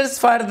centers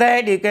for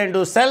that. You can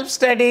do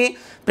self-study,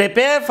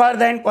 prepare for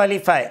that and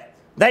qualify.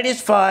 That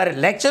is for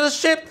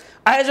lecturership,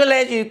 as well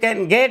as you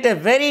can get a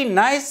very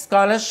nice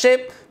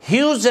scholarship,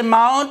 huge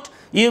amount.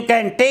 You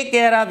can take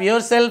care of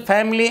yourself,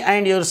 family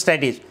and your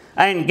studies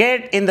and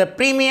get in the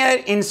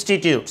premier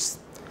institutes.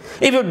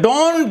 If you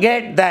don't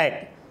get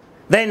that,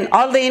 then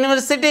all the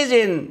universities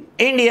in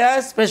India,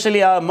 especially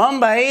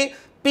Mumbai,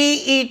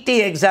 PET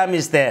exam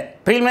is there,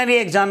 preliminary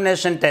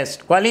examination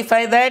test.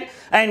 Qualify that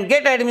and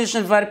get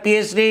admission for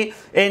PhD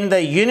in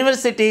the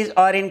universities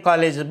or in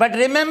colleges. But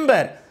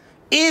remember,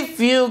 if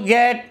you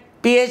get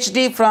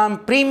PhD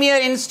from premier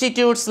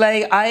institutes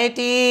like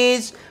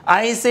IITs,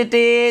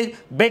 ICTs,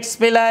 BITS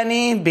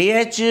Pilani,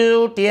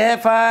 BHU,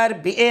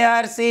 TFR,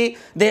 BARC,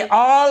 they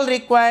all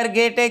require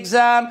GATE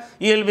exam.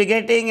 You will be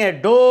getting a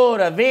door,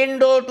 a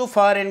window to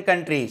foreign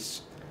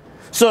countries.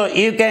 So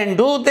you can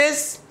do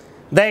this,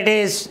 that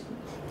is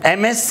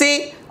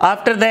MSc,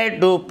 after that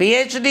do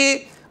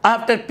PhD.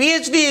 After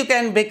PhD you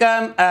can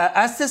become an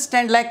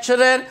assistant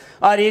lecturer,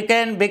 or you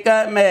can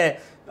become a,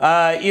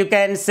 you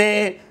can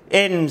say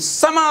in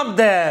some of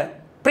the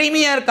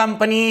premier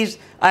companies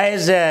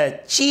as a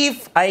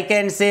chief, I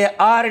can say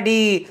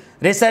RD,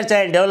 research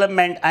and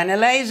development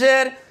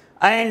analyzer,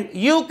 and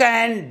you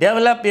can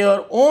develop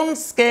your own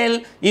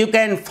skill. You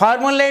can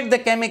formulate the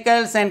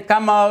chemicals and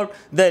come out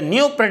the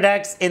new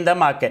products in the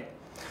market.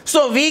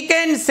 So we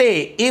can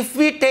say if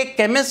we take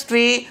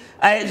chemistry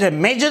as a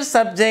major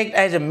subject,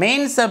 as a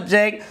main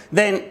subject,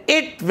 then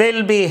it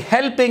will be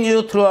helping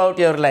you throughout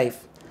your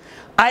life.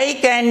 I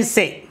can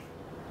say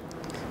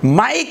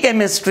my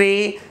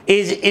chemistry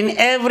is in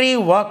every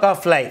walk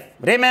of life.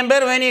 Remember,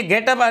 when you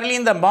get up early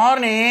in the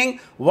morning,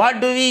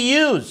 what do we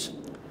use?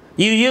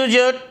 You use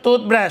your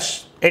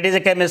toothbrush, it is a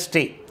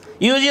chemistry.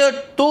 Use your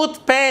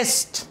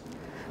toothpaste,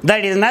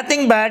 that is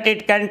nothing but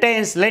it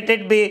contains, let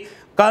it be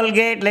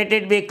Colgate, let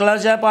it be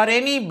Close-Up or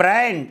any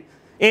brand,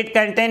 it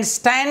contains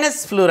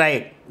stannous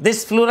fluoride.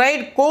 This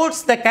fluoride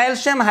coats the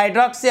calcium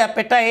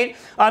hydroxyapatite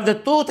of the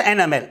tooth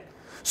enamel.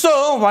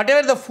 So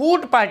whatever the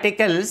food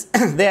particles,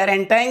 they are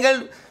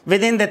entangled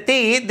within the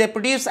teeth, they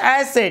produce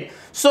acid.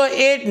 So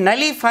it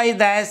nullifies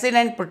the acid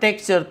and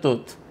protects your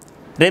tooth.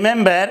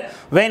 Remember,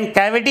 when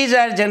cavities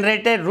are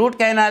generated, root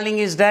canaling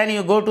is done,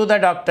 you go to the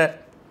doctor.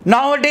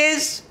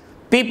 Nowadays,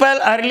 people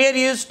earlier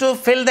used to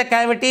fill the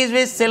cavities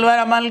with silver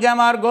amalgam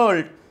or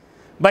gold.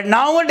 But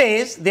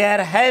nowadays, they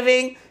are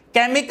having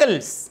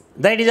chemicals.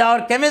 That is,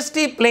 our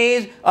chemistry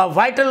plays a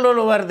vital role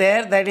over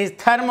there, that is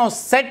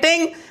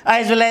thermosetting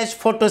as well as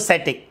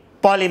photosetting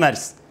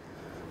polymers.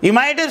 You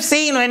might have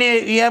seen when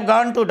you have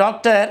gone to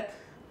doctor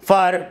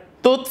for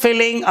tooth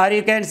filling, or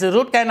you can say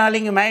root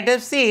canaling, you might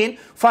have seen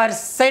for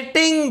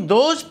setting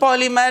those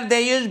polymers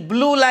they use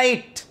blue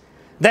light.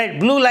 That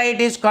blue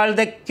light is called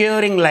the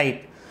curing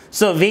light.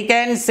 So we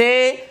can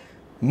say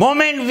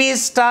moment we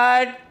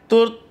start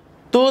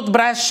tooth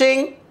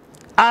brushing,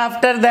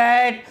 after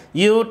that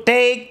you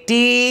take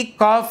tea,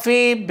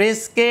 coffee,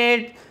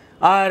 biscuit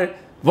or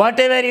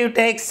whatever you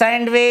take,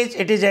 sandwich,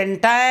 it is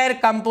entire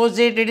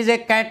composite, it is a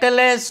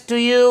catalyst to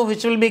you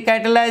which will be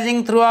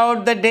catalyzing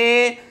throughout the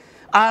day.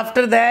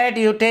 After that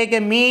you take a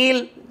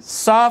meal,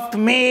 soft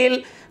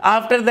meal.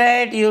 After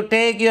that you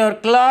take your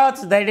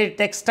clothes, that is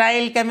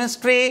textile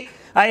chemistry.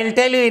 I will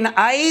tell you, in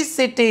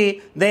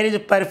ICT, there is a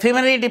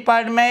perfumery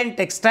department,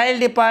 textile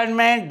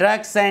department,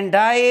 drugs and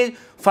dyes,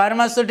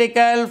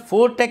 pharmaceutical,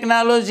 food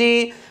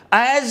technology,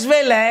 as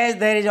well as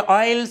there is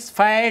oils,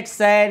 fats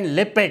and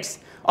lipids.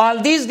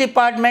 All these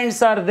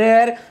departments are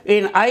there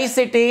in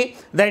ICT,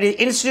 that is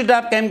Institute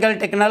of Chemical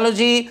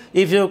Technology.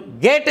 If you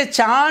get a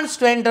chance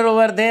to enter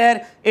over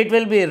there, it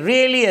will be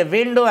really a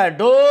window, a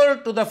door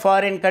to the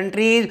foreign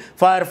countries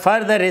for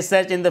further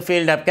research in the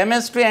field of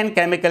chemistry and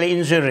chemical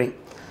engineering.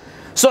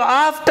 So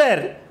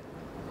after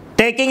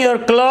taking your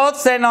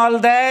clothes and all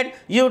that,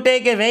 you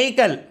take a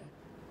vehicle.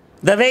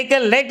 The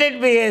vehicle, let it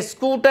be a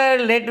scooter,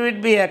 let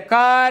it be a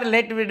car,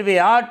 let it be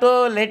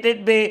auto, let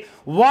it be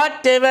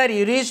whatever.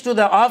 You reach to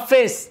the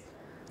office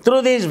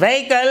through these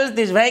vehicles.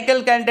 This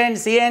vehicle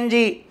contains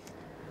CNG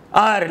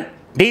or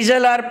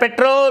diesel or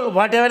petrol,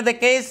 whatever the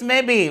case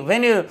may be.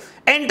 When you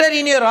enter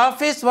in your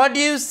office, what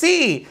do you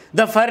see?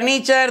 The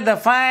furniture, the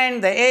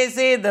fan, the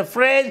AC, the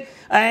fridge,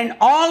 and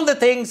all the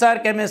things are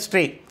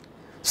chemistry.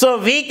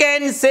 So we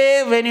can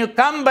say, when you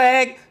come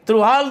back,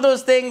 through all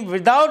those things,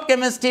 without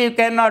chemistry, you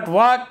cannot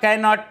walk,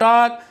 cannot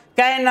talk,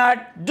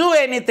 cannot do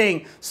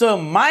anything. So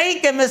my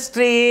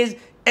chemistry is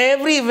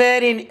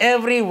everywhere in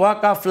every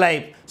walk of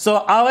life. So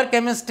our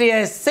chemistry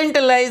has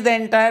scintillized the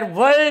entire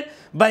world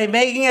by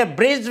making a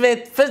bridge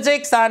with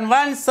physics on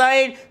one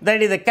side,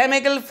 that is the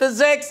chemical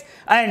physics,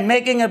 and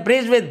making a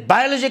bridge with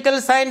biological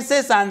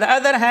sciences on the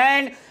other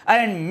hand,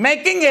 and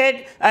making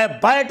it a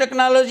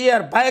biotechnology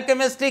or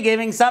biochemistry,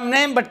 giving some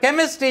name, but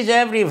chemistry is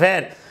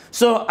everywhere.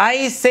 So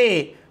I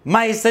say,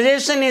 my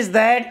suggestion is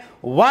that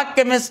walk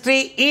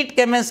chemistry, eat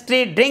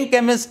chemistry, drink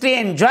chemistry,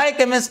 enjoy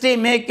chemistry,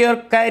 make your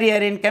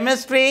career in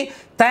chemistry.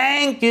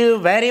 Thank you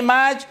very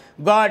much.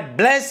 God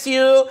bless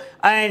you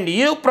and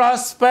you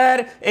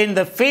prosper in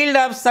the field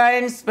of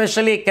science,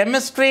 especially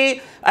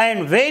chemistry.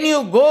 And when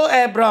you go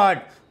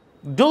abroad,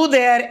 do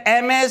their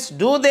MS,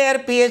 do their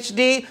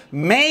PhD,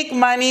 make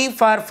money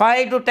for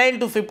 5 to 10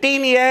 to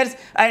 15 years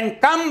and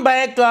come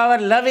back to our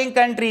loving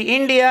country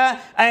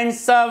India and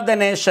serve the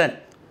nation.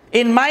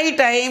 In my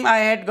time, I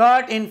had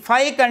got in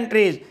 5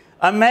 countries,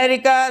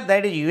 America,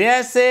 that is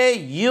USA,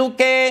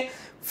 UK,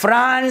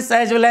 France,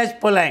 as well as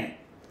Poland.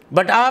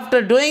 But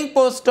after doing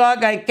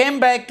postdoc, I came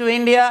back to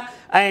India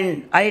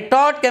and I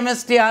taught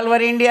chemistry all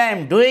over India. I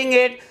am doing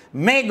it.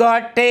 May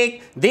God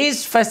take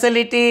these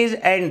facilities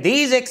and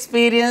these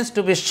experience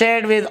to be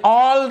shared with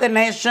all the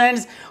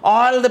nations,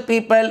 all the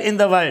people in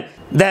the world.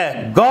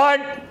 The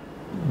God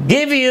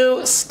give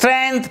you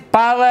strength,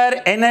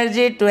 power,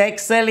 energy to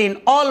excel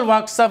in all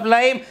walks of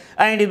life,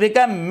 and you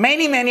become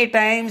many, many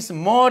times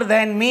more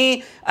than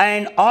me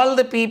and all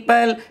the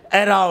people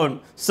around.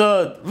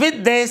 So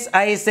with this,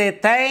 I say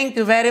thank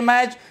you very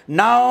much.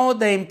 Now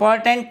the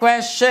important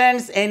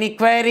questions, any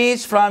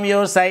queries from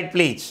your side,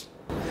 please?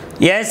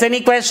 Yes,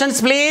 any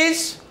questions,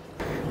 please?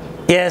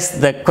 Yes,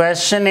 the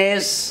question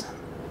is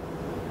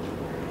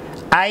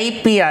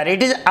IPR.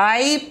 It is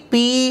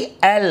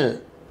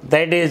IPL,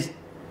 that is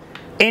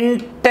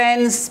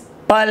intense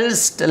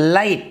pulsed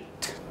light.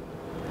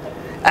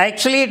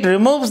 Actually, it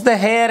removes the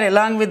hair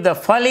along with the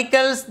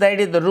follicles, that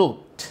is the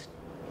root.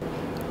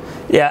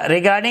 Yeah,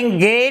 regarding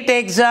GATE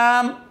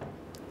exam,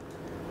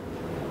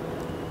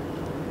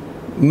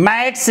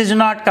 maths is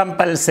not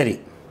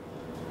compulsory.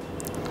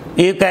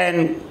 You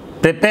can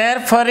prepare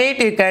for it,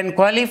 you can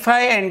qualify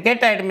and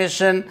get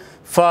admission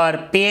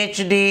for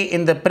PhD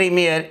in the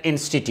premier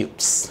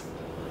institutes.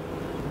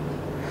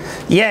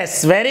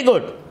 Yes, very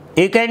good.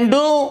 You can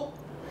do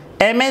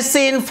MSc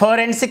in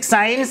forensic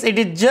science. It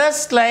is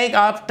just like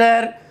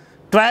after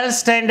 12th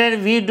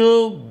standard we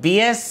do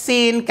BSc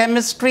in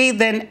chemistry,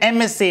 then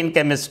MSc in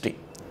chemistry.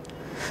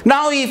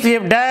 Now if you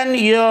have done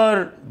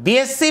your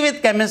BSc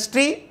with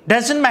chemistry,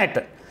 doesn't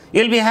matter.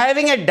 You will be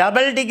having a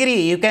double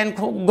degree. You can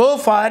go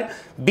for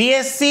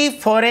BSc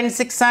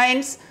forensic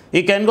science,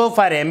 you can go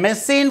for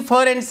MSc in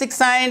forensic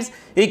science,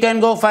 you can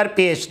go for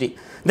PhD.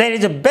 There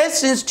is a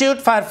best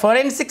institute for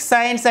forensic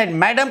science at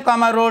Madam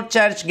Kama Road,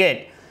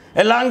 Churchgate.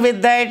 Along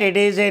with that, it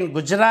is in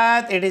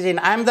Gujarat, it is in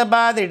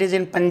Ahmedabad, it is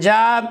in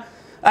Punjab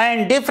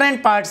and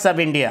different parts of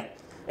India.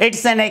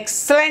 It's an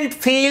excellent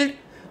field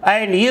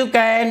and you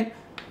can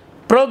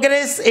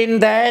progress in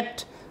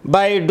that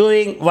by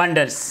doing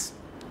wonders.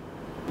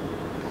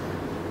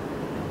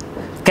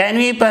 Can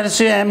we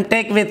pursue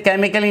MTech with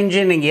chemical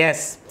engineering?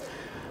 Yes.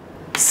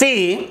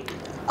 See,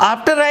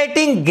 after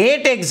writing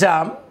GATE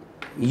exam,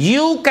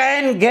 you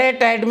can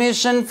get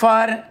admission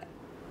for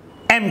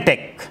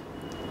MTech.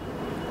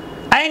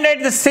 And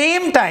at the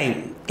same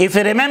time, if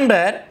you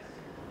remember,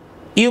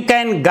 you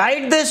can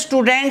guide the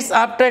students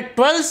after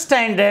 12th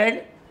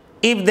standard.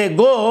 If they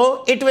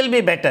go, it will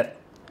be better.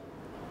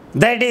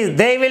 That is,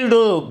 they will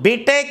do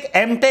BTech,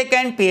 MTech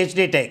and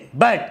PhD Tech.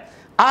 But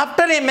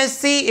after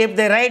MSc, if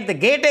they write the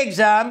GATE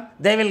exam,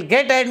 they will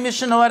get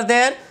admission over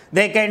there.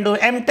 They can do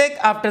MTech,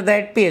 after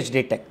that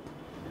PhD Tech.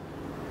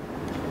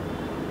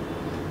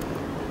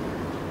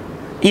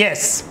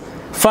 Yes.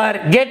 For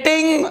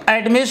getting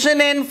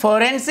admission in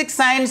forensic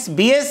science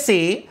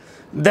BSc,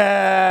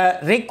 the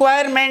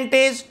requirement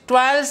is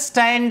 12th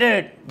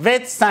standard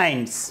with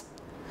science.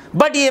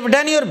 But you have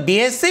done your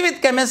BSc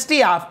with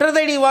chemistry. After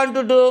that, you want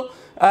to do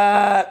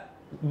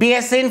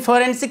BSc in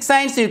forensic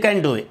science, you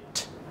can do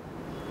it.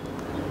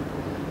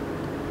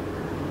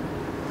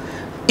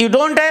 You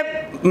don't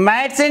have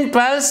maths in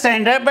 12th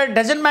standard, but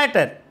doesn't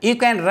matter. You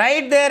can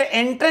write their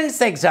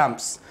entrance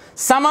exams.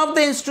 Some of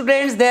the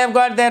students, they have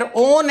got their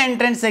own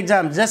entrance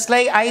exams, just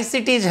like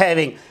ICT is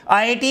having,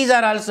 IITs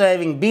are also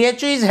having,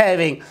 BHU is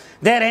having.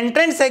 Their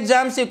entrance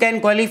exams, you can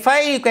qualify,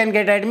 you can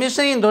get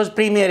admission in those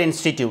premier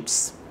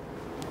institutes.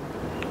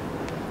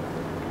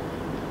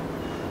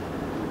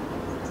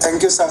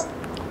 Thank you, sir.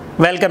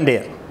 Welcome,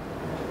 dear.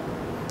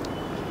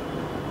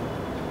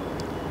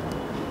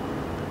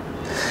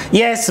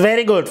 Yes,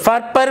 very good.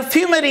 For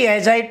perfumery,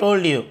 as I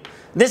told you,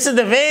 this is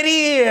the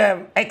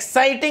very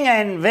exciting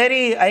and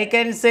very, I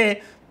can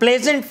say,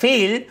 pleasant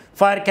field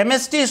for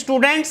chemistry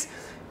students.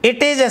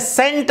 It is a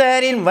center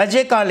in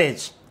Vajay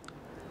College.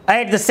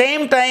 At the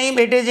same time,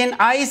 it is in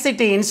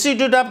ICT,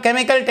 Institute of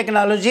Chemical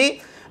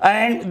Technology.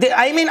 And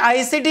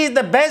ICT is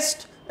the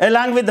best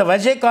along with the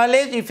Vajay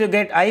College. If you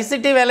get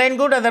ICT, well and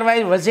good.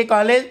 Otherwise, Vajay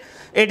College,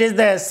 it is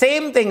the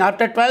same thing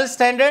after 12th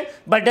standard.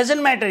 But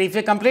doesn't matter. If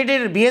you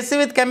completed BSc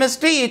with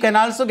chemistry, you can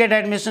also get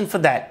admission for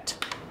that.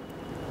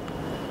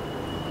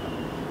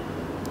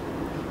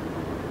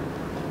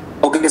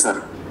 Okay,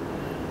 sir.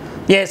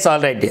 Yes,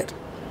 all right, dear.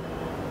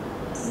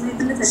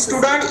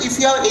 Student, if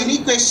you have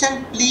any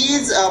question,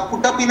 please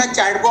put up in a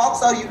chat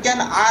box or you can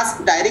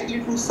ask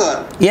directly to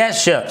sir.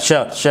 Yes, sure.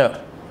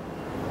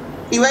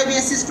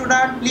 TYBSc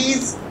student,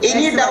 please,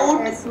 any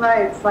doubt?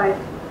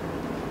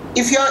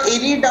 If you have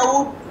any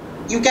doubt,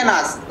 you can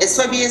ask.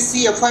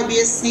 SYBSc,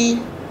 FYBSc,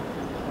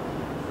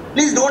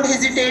 please don't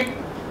hesitate.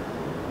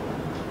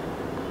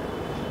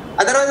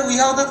 Otherwise, we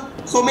have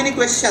so many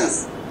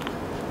questions.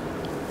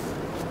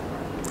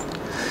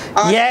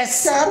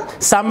 Yes, sir.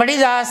 somebody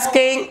is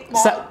asking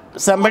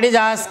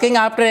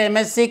after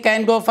MSc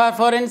can go for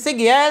forensic.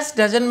 Yes,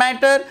 doesn't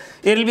matter.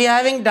 You will be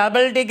having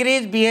double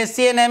degrees,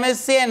 BSc and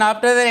MSc, and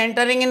after that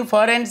entering in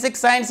forensic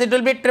science, it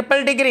will be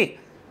triple degree.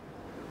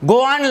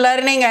 Go on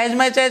learning as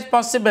much as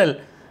possible,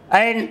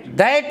 and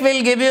that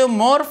will give you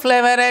more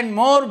flavor and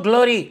more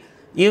glory.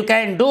 You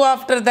can do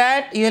after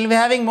that, you will be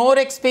having more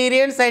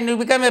experience and you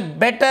become a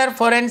better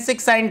forensic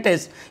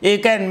scientist. You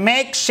can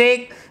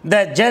shake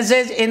the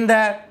judges in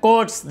the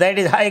courts, that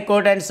is High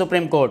Court and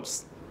Supreme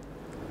Courts.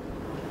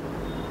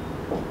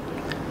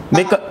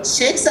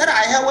 Sheikh sir,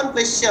 I have one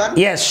question.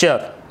 Yes,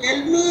 sure.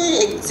 Tell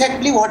me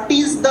exactly what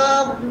is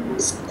the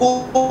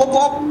scope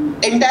of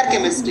entire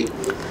chemistry?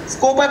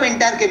 Scope of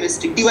entire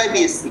chemistry,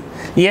 TYBSc.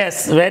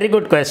 Yes, very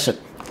good question.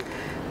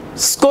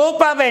 Scope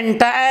of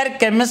entire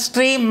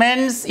chemistry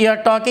means you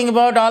are talking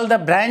about all the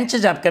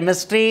branches of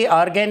chemistry,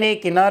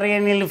 organic,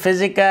 inorganic,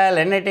 physical,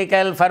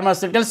 analytical,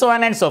 pharmaceutical, so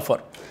on and so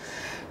forth.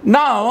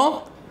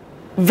 Now,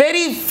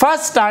 very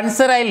first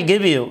answer I will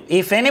give you,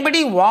 if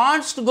anybody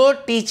wants to go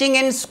teaching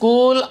in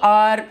school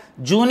or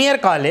junior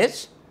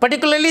college,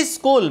 particularly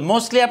school,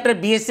 mostly after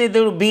BSc they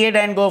do B.Ed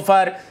and go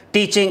for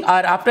teaching,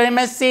 or after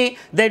MSc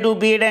they do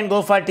B.Ed and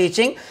go for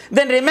teaching,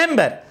 then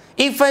remember,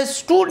 if a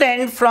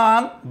student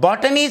from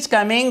botany is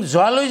coming,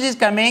 zoology is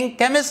coming,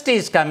 chemistry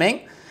is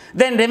coming,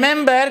 then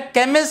remember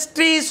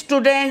chemistry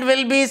student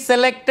will be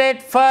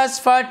selected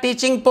first for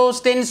teaching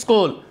post in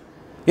school.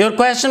 Your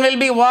question will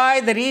be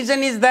why? The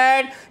reason is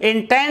that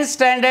in 10th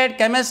standard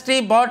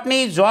chemistry,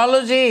 botany,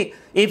 zoology,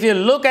 if you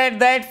look at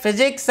that,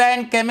 physics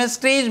and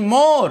chemistry is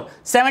more,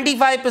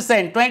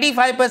 75%,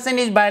 25%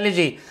 is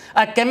biology.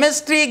 A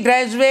chemistry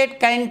graduate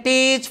can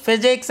teach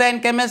physics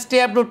and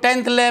chemistry up to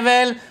 10th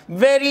level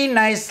very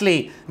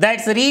nicely.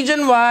 That's the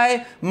reason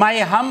why my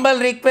humble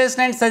request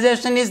and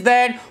suggestion is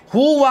that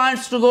who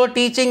wants to go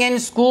teaching in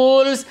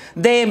schools,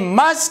 they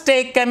must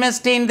take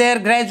chemistry in their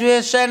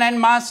graduation and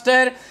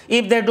master.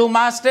 If they do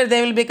master,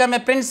 they will become a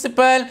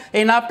principal.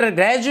 And after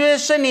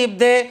graduation, if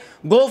they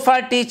go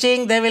for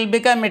teaching, they will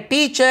become a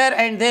teacher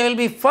and they will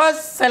be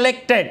first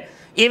selected.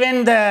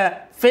 Even the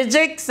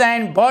physics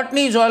and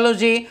botany,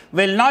 zoology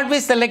will not be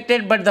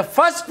selected, but the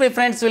first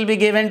preference will be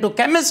given to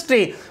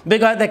chemistry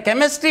because the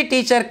chemistry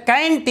teacher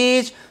can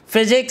teach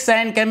physics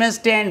and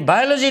chemistry and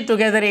biology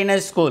together in a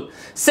school.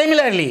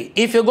 Similarly,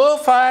 if you go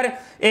for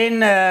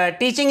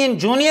teaching in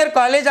junior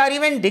college or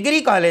even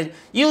degree college,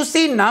 you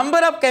see number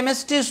of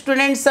chemistry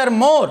students are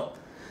more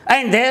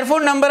and therefore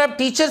number of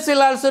teachers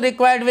will also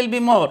required will be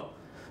more.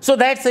 So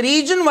that's the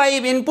reason why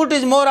if input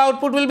is more,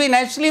 output will be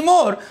naturally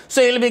more.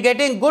 So you will be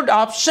getting good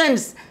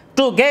options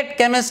to get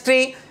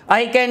chemistry,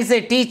 I can say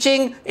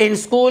teaching in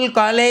school,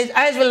 college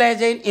as well as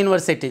in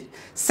universities.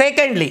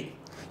 Secondly,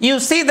 you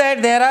see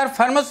that there are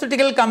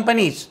pharmaceutical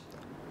companies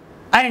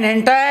and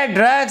entire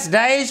drugs,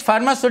 dyes,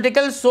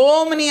 pharmaceuticals,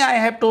 so many I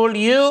have told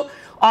you,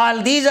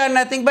 all these are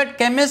nothing but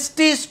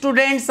chemistry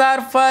students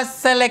are first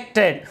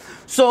selected.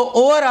 So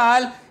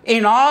overall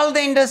in all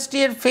the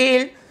industrial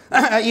field,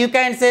 you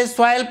can say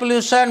soil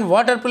pollution,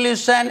 water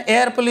pollution,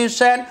 air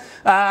pollution,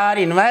 or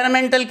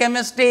environmental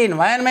chemistry,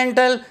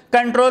 environmental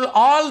control,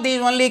 all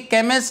these only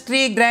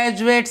chemistry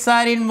graduates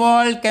are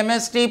involved,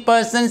 chemistry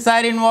persons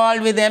are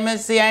involved with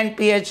MSc and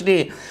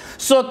PhD.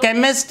 So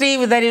chemistry,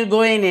 whether you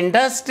go in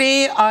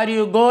industry or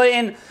you go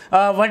in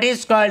what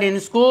is called in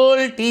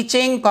school,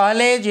 teaching,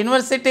 college,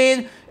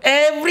 universities,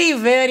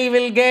 everywhere you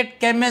will get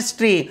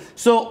chemistry.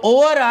 So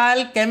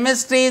overall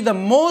chemistry is the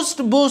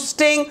most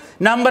boosting,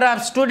 number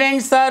of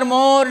students are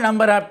more,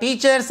 number of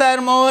teachers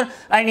are more,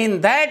 and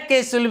in that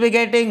case you will be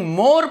getting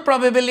more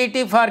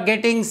probability for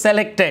getting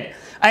selected.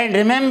 And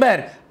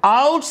remember,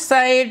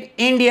 outside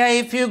India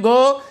if you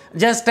go,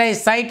 just I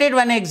cited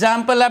one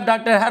example of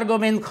Dr.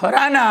 Hargobind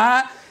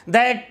Khorana,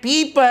 that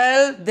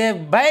people, their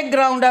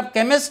background of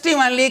chemistry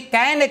only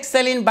can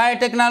excel in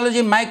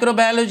biotechnology,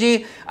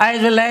 microbiology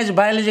as well as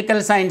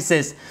biological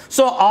sciences.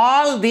 So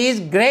all these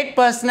great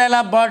personnel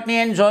of botany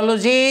and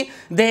zoology,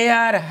 they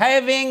are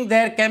having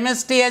their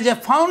chemistry as a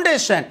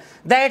foundation.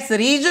 That's the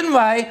reason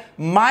why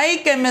my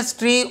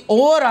chemistry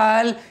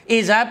overall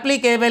is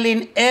applicable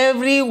in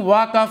every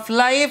walk of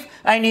life,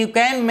 and you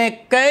can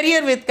make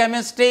career with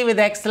chemistry with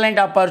excellent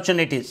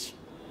opportunities.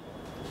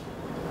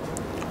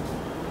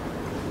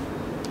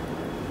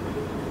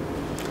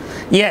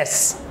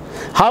 Yes.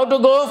 How to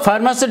go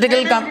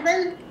pharmaceutical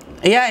company?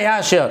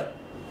 Yeah, sure.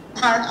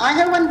 I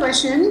have one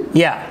question.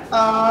 Yeah.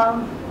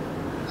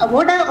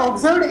 What I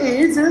observed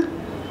is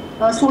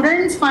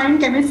students find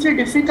chemistry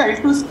difficult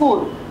to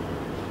score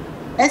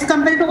as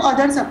compared to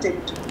other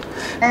subjects.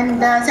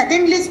 And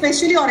secondly,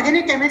 especially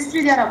organic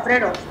chemistry, they are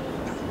afraid of.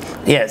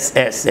 Yes.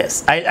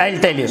 I'll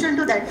tell you.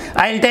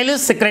 I'll tell you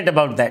secret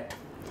about that.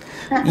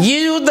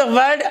 Use the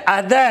word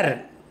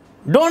other.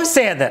 Don't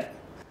say other.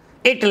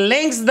 It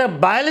links the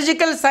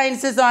biological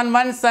sciences on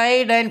one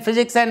side and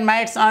physics and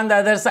maths on the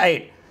other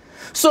side.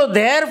 So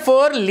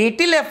therefore,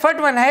 little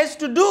effort one has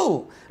to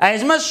do.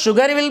 As much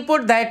sugar you will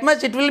put, that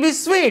much it will be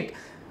sweet.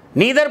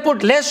 Neither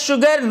put less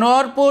sugar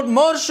nor put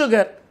more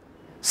sugar.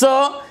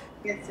 So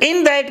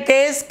in that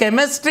case,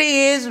 chemistry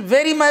is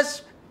very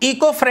much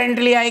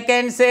eco-friendly, I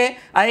can say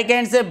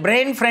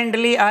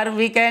brain-friendly, or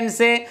we can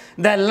say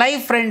the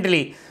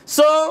life-friendly.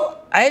 So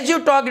as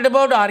you talked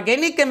about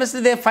organic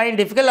chemistry, they find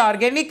difficult.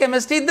 Organic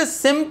chemistry is the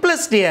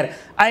simplest here.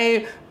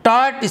 I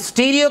taught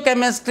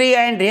stereochemistry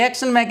and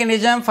reaction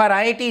mechanism for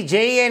IIT,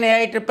 JEE and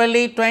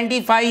IIEEE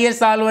 25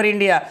 years all over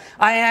India.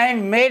 I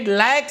made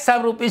lakhs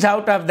of rupees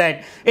out of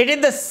that. It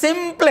is the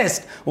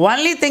simplest.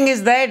 Only thing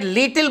is that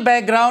little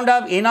background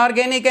of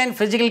inorganic and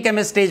physical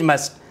chemistry is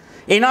must.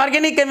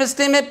 Inorganic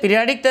chemistry में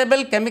periodic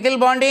table, chemical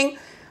bonding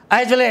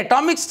as well as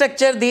atomic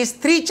structure, these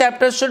three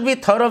chapters should be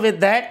thorough with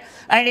that.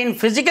 And in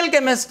physical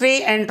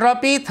chemistry,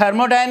 entropy,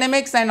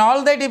 thermodynamics and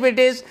all that, if it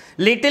is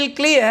little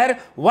clear,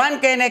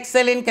 one can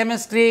excel in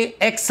chemistry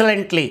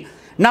excellently.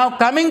 Now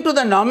coming to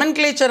the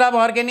nomenclature of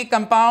organic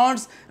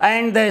compounds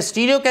and the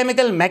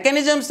stereochemical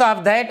mechanisms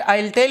of that,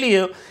 I will tell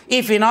you,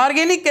 if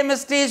inorganic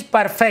chemistry is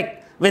perfect,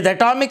 with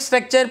atomic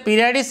structure,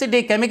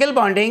 periodicity, chemical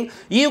bonding,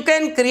 you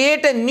can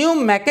create a new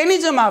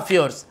mechanism of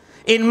yours.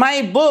 In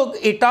my book,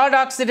 Ettard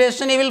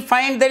oxidation, you will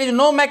find there is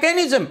no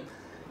mechanism.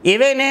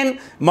 Even in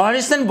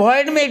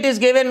Morrison-Boyd, it is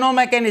given no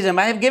mechanism.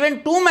 I have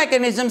given two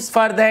mechanisms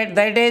for that.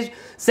 That is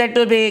said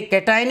to be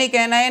cationic,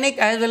 anionic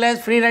as well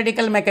as free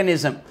radical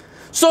mechanism.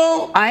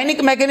 So,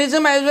 ionic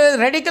mechanism as well as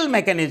radical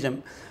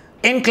mechanism.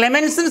 In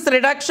Clemenson's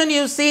reduction,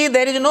 you see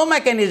there is no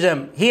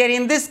mechanism. Here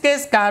in this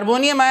case,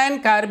 carbonium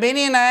ion,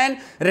 carbanium ion,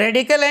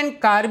 radical and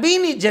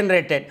carbene is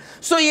generated.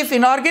 So if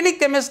inorganic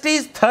chemistry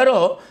is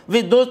thorough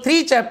with those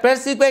three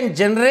chapters, you can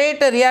generate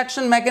a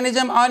reaction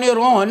mechanism on your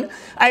own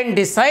and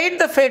decide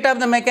the fate of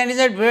the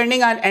mechanism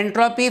depending on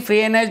entropy,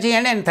 free energy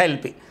and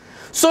enthalpy.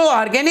 So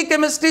organic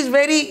chemistry is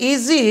very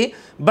easy,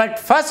 but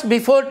first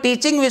before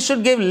teaching we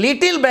should give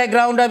little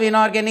background of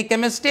inorganic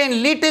chemistry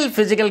and little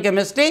physical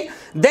chemistry,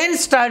 then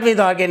start with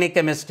organic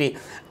chemistry.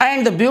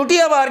 And the beauty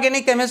of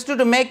organic chemistry,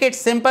 to make it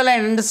simple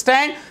and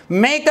understand,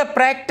 make a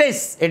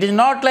practice. It is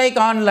not like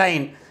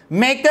online.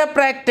 Make a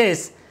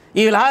practice.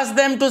 You will ask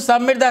them to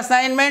submit the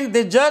assignment,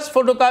 they just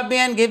photocopy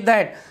and give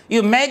that.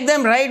 You make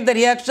them write the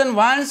reaction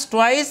once,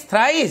 twice,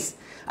 thrice.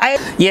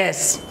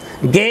 Yes,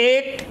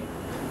 GATE,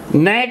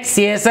 NET,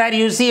 CSR,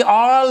 you see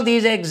all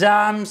these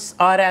exams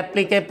are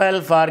applicable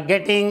for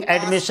getting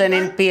admission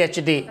in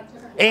PhD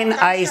in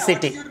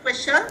ICT. What's your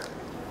question?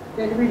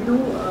 Can we do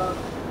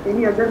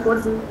any other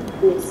course in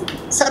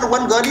BSc? Sir,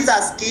 one girl is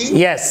asking.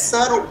 Yes.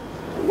 Sir,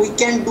 we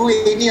can do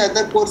any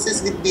other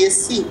courses with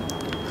BSc?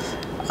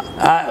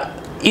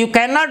 You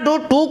cannot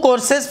do two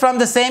courses from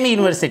the same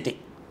university.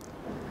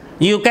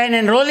 You can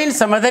enroll in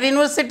some other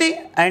university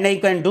and you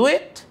can do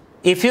it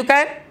if you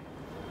can.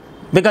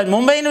 Because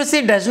Mumbai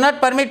University does not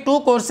permit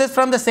two courses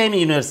from the same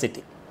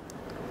university.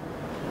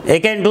 You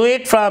can do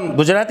it from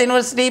Gujarat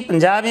University,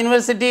 Punjab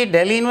University,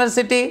 Delhi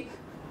University.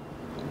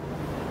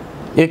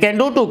 You can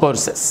do two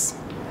courses.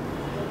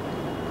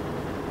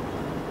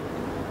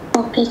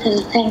 Okay, sir.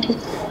 Thank you.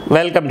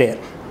 Welcome, dear.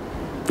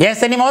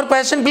 Yes, any more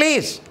question,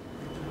 please?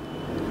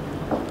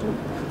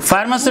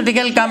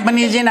 Pharmaceutical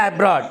companies in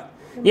abroad.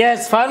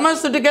 Yes,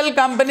 pharmaceutical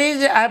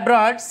companies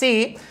abroad,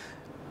 see,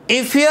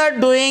 if you are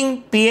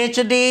doing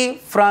PhD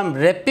from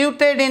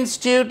reputed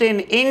institute in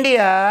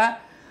India,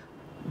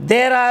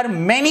 there are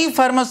many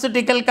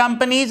pharmaceutical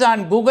companies.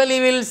 On Google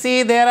you will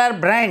see there are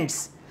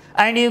brands,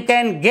 and you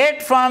can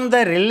get from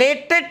the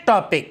related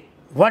topic,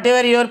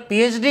 whatever your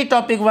PhD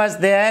topic was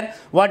there,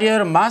 what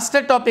your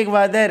master topic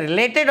was there,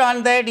 related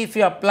on that, if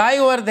you apply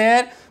over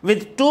there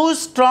with 2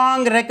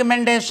 strong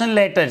recommendation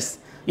letters,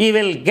 you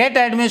will get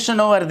admission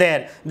over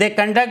there. They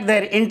conduct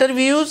their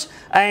interviews,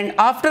 and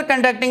after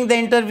conducting the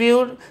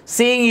interview,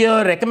 seeing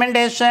your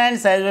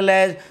recommendations as well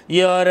as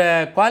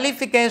your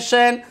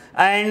qualification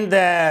and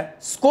the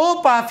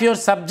scope of your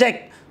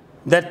subject,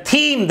 the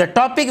theme, the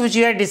topic which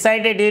you had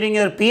decided during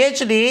your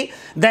PhD,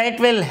 that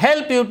will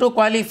help you to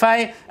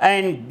qualify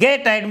and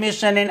get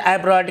admission in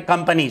abroad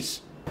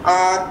companies.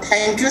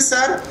 Thank you,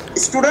 sir.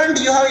 Student,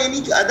 do you have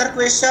any other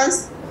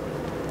questions?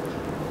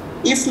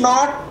 If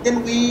not,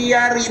 then we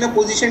are in a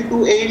position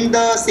to end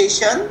the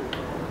session.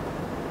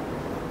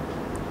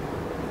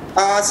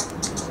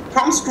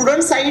 From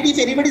student side, if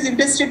anybody is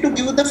interested to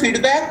give the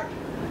feedback,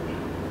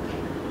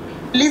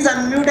 please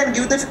unmute and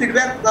give the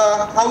feedback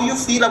how you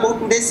feel about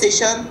today's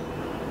session.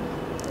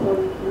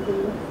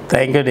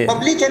 Thank you, dear.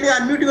 Public, can you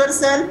unmute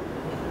yourself?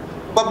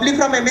 Public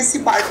from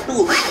MSc Part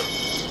 2.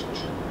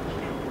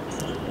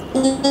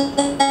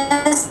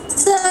 Yes,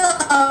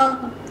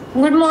 sir.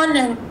 Good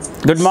morning.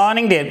 Good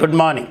morning, dear. Good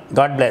morning.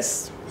 God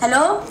bless.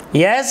 Hello.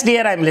 Yes,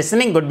 dear, I am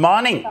listening. Good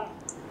morning.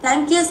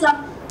 Thank you, sir.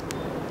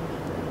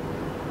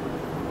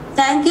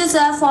 Thank you,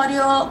 sir, for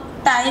your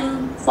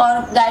time,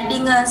 for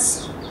guiding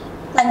us.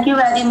 Thank you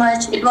very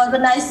much. It was a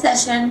nice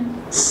session.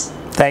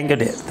 Thank you,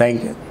 dear.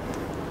 Thank you.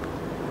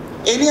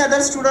 Any other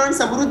students?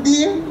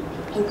 Samruddhi,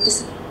 Thank you,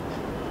 sir.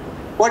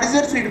 what is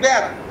your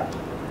feedback?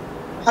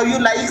 How you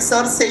like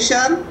sir's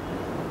session?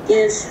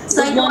 Yes.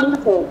 So Good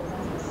morning, sir.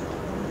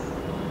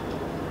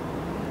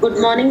 Good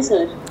morning,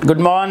 sir. Good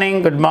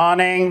morning. Good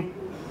morning.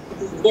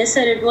 Yes,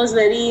 sir. It was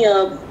very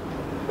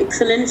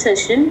excellent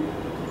session.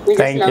 We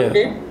Thank just loved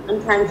you. it,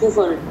 and thank you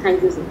for it.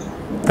 Thank you, sir.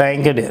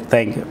 Thank you, dear.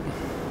 Thank you.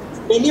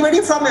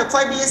 Anybody from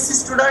FIBSc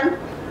student?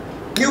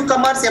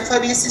 Newcomers,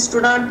 FIBSc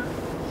student?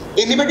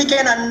 Anybody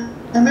can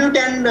unmute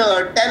and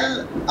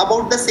tell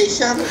about the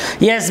session?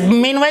 Yes,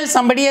 meanwhile,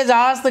 somebody has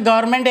asked the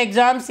government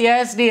exams.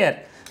 Yes, dear.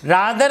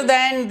 Rather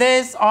than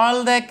this,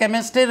 all the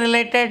chemistry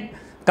related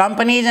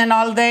companies and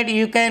all that,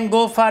 you can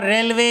go for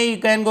railway, you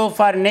can go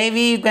for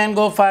navy, you can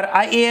go for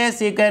IAS,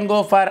 you can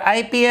go for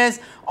IPS,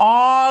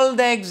 all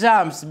the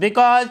exams,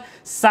 because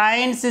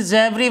science is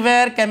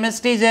everywhere,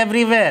 chemistry is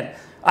everywhere.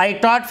 I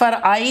taught for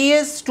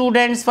IAS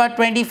students for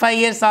 25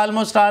 years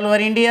almost all over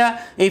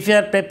India. If you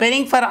are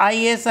preparing for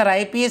IAS or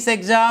IPS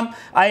exam,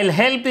 I will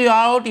help you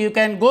out. You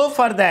can go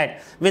for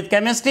that. With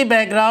chemistry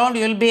background,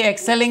 you will be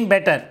excelling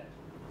better.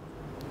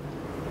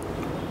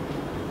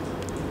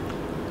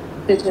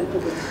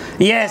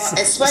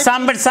 Yes,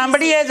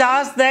 somebody has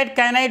asked that,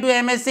 can I do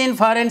MSc in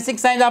forensic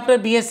science after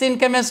BSc in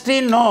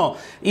chemistry? No,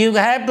 you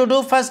have to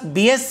do first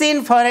BSc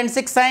in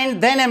forensic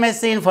science, then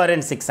MSc in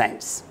forensic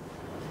science.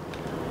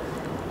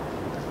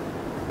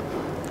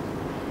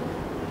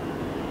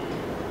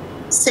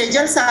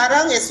 Sejal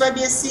Sarang,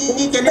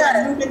 SYBSc, can you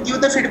unmute and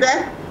give the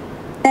feedback?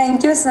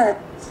 Thank you, sir.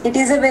 It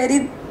is a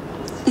very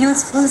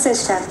useful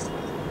session.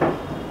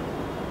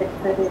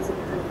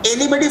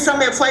 Anybody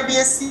from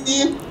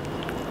FYBSc?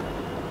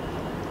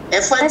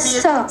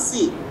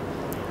 FYBSc.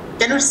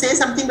 Can you say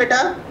something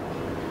better?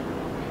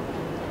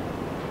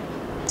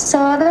 So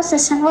the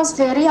session was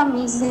very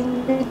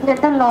amazing. We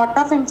get a lot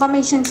of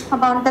information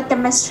about the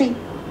chemistry.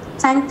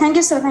 Thank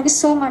you, sir. Thank you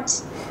so much.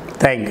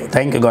 Thank you.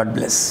 Thank you. God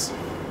bless.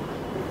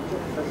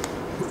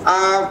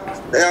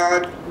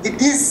 With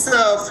this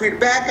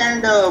feedback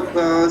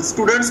and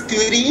students'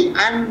 query,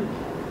 and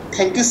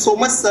thank you so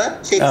much, sir,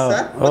 Sheikh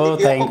sir, on the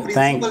behalf of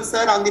principal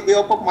sir, on the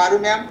behalf of Maru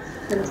ma'am,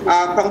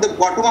 from the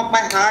bottom of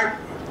my heart,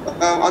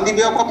 on the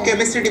behalf of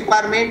chemistry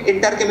department,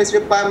 entire chemistry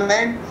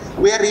department,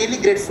 we are really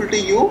grateful to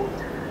you.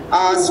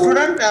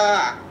 Student,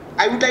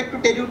 I would like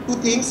to tell you two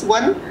things.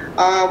 One,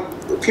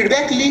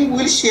 feedback link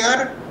will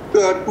share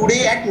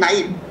today at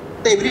night.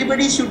 So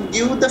everybody should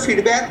give the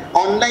feedback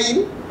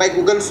online by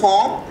Google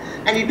Form,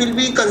 and it will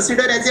be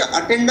considered as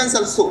a attendance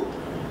also.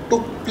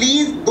 So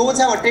please, those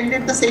who have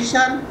attended the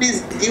session,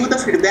 please give the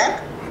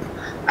feedback.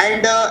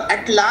 And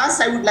at last,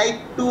 I would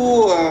like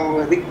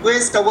to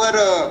request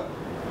our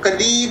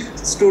colleague,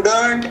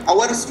 student,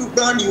 our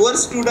student, your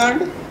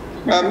student,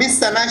 Miss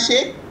Sana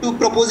Sheikh, to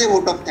propose a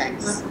vote of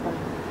thanks.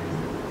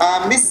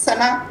 Miss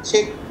Sana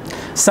Sheikh.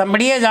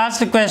 Somebody has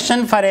asked a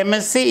question for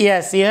MSc.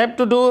 Yes, you have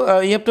to do.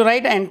 You have to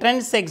write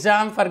entrance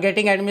exam for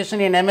getting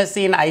admission in MSc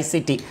in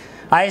ICT.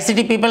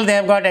 ICT people, they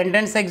have got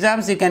entrance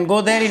exams. You can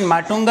go there in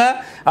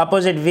Matunga,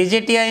 opposite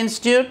VJTI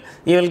Institute.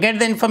 You will get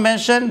the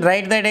information,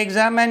 write that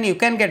exam, and you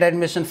can get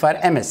admission for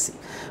MSc,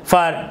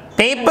 for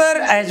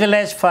paper as well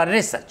as for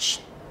research.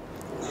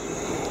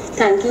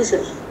 Thank you,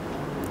 sir.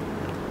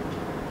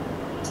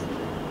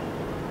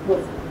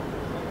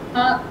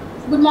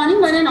 Good morning,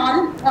 one and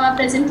all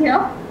present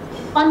here.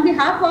 on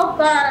behalf of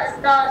the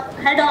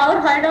head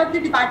of the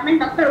department,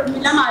 Dr.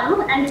 Urmila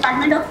Maru, and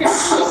Department of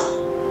Chemistry,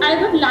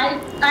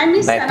 I,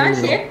 Ms. Sana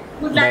Sheikh,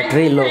 would like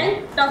to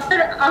thank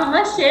Dr.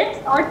 Ahmad Sheikh,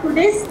 our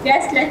today's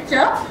guest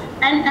lecturer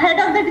and head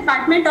of the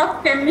Department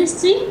of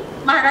Chemistry,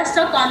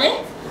 Maharashtra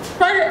College,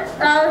 for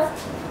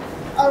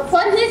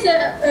his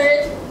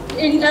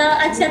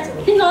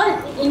accepting our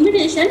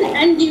invitation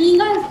and giving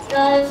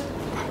us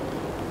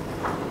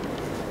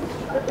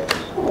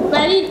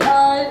very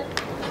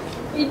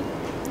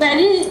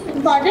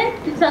important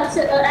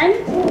and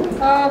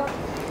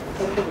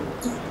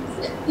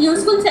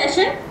useful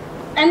session.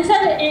 And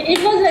sir,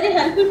 it was very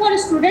helpful for a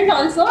student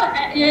also.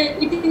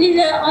 It is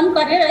on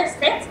career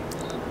aspects.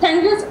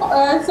 Thank you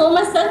so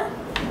much, sir.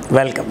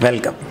 Welcome,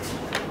 welcome.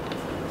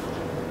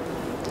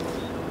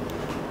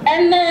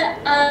 And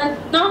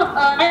now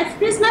I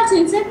express my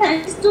sincere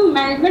thanks to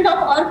management of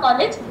our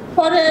college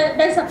for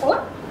their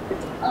support.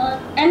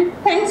 And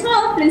thanks to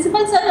our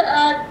principal,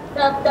 sir,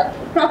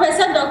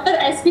 Professor Dr.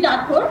 S.V.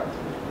 Rathod,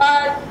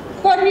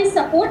 for his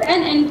support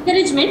and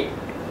encouragement.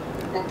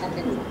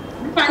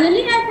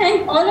 Finally, I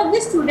thank all of the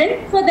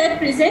students for their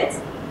presence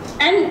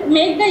and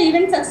make the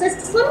event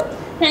successful.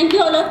 Thank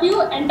you all of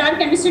you, entire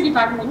chemistry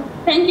department.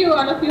 Thank you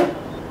all of you.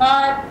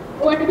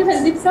 Over to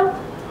Sandeep, sir.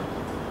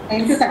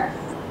 Thank you, sir.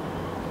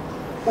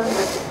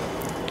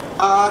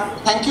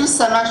 Thank you,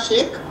 Sana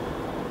Sheikh.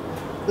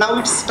 Now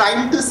it's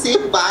time to say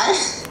bye.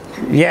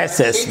 Yes,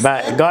 yes.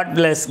 Bye. God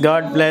bless.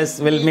 God bless.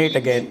 We'll meet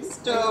again.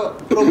 Next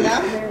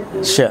program.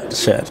 Sure,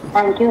 sure.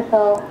 Thank you,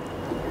 sir.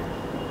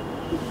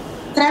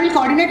 Sir, I will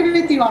coordinate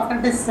with you after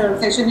this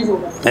session is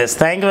over. Yes,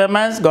 thank you very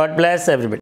much. God bless everybody.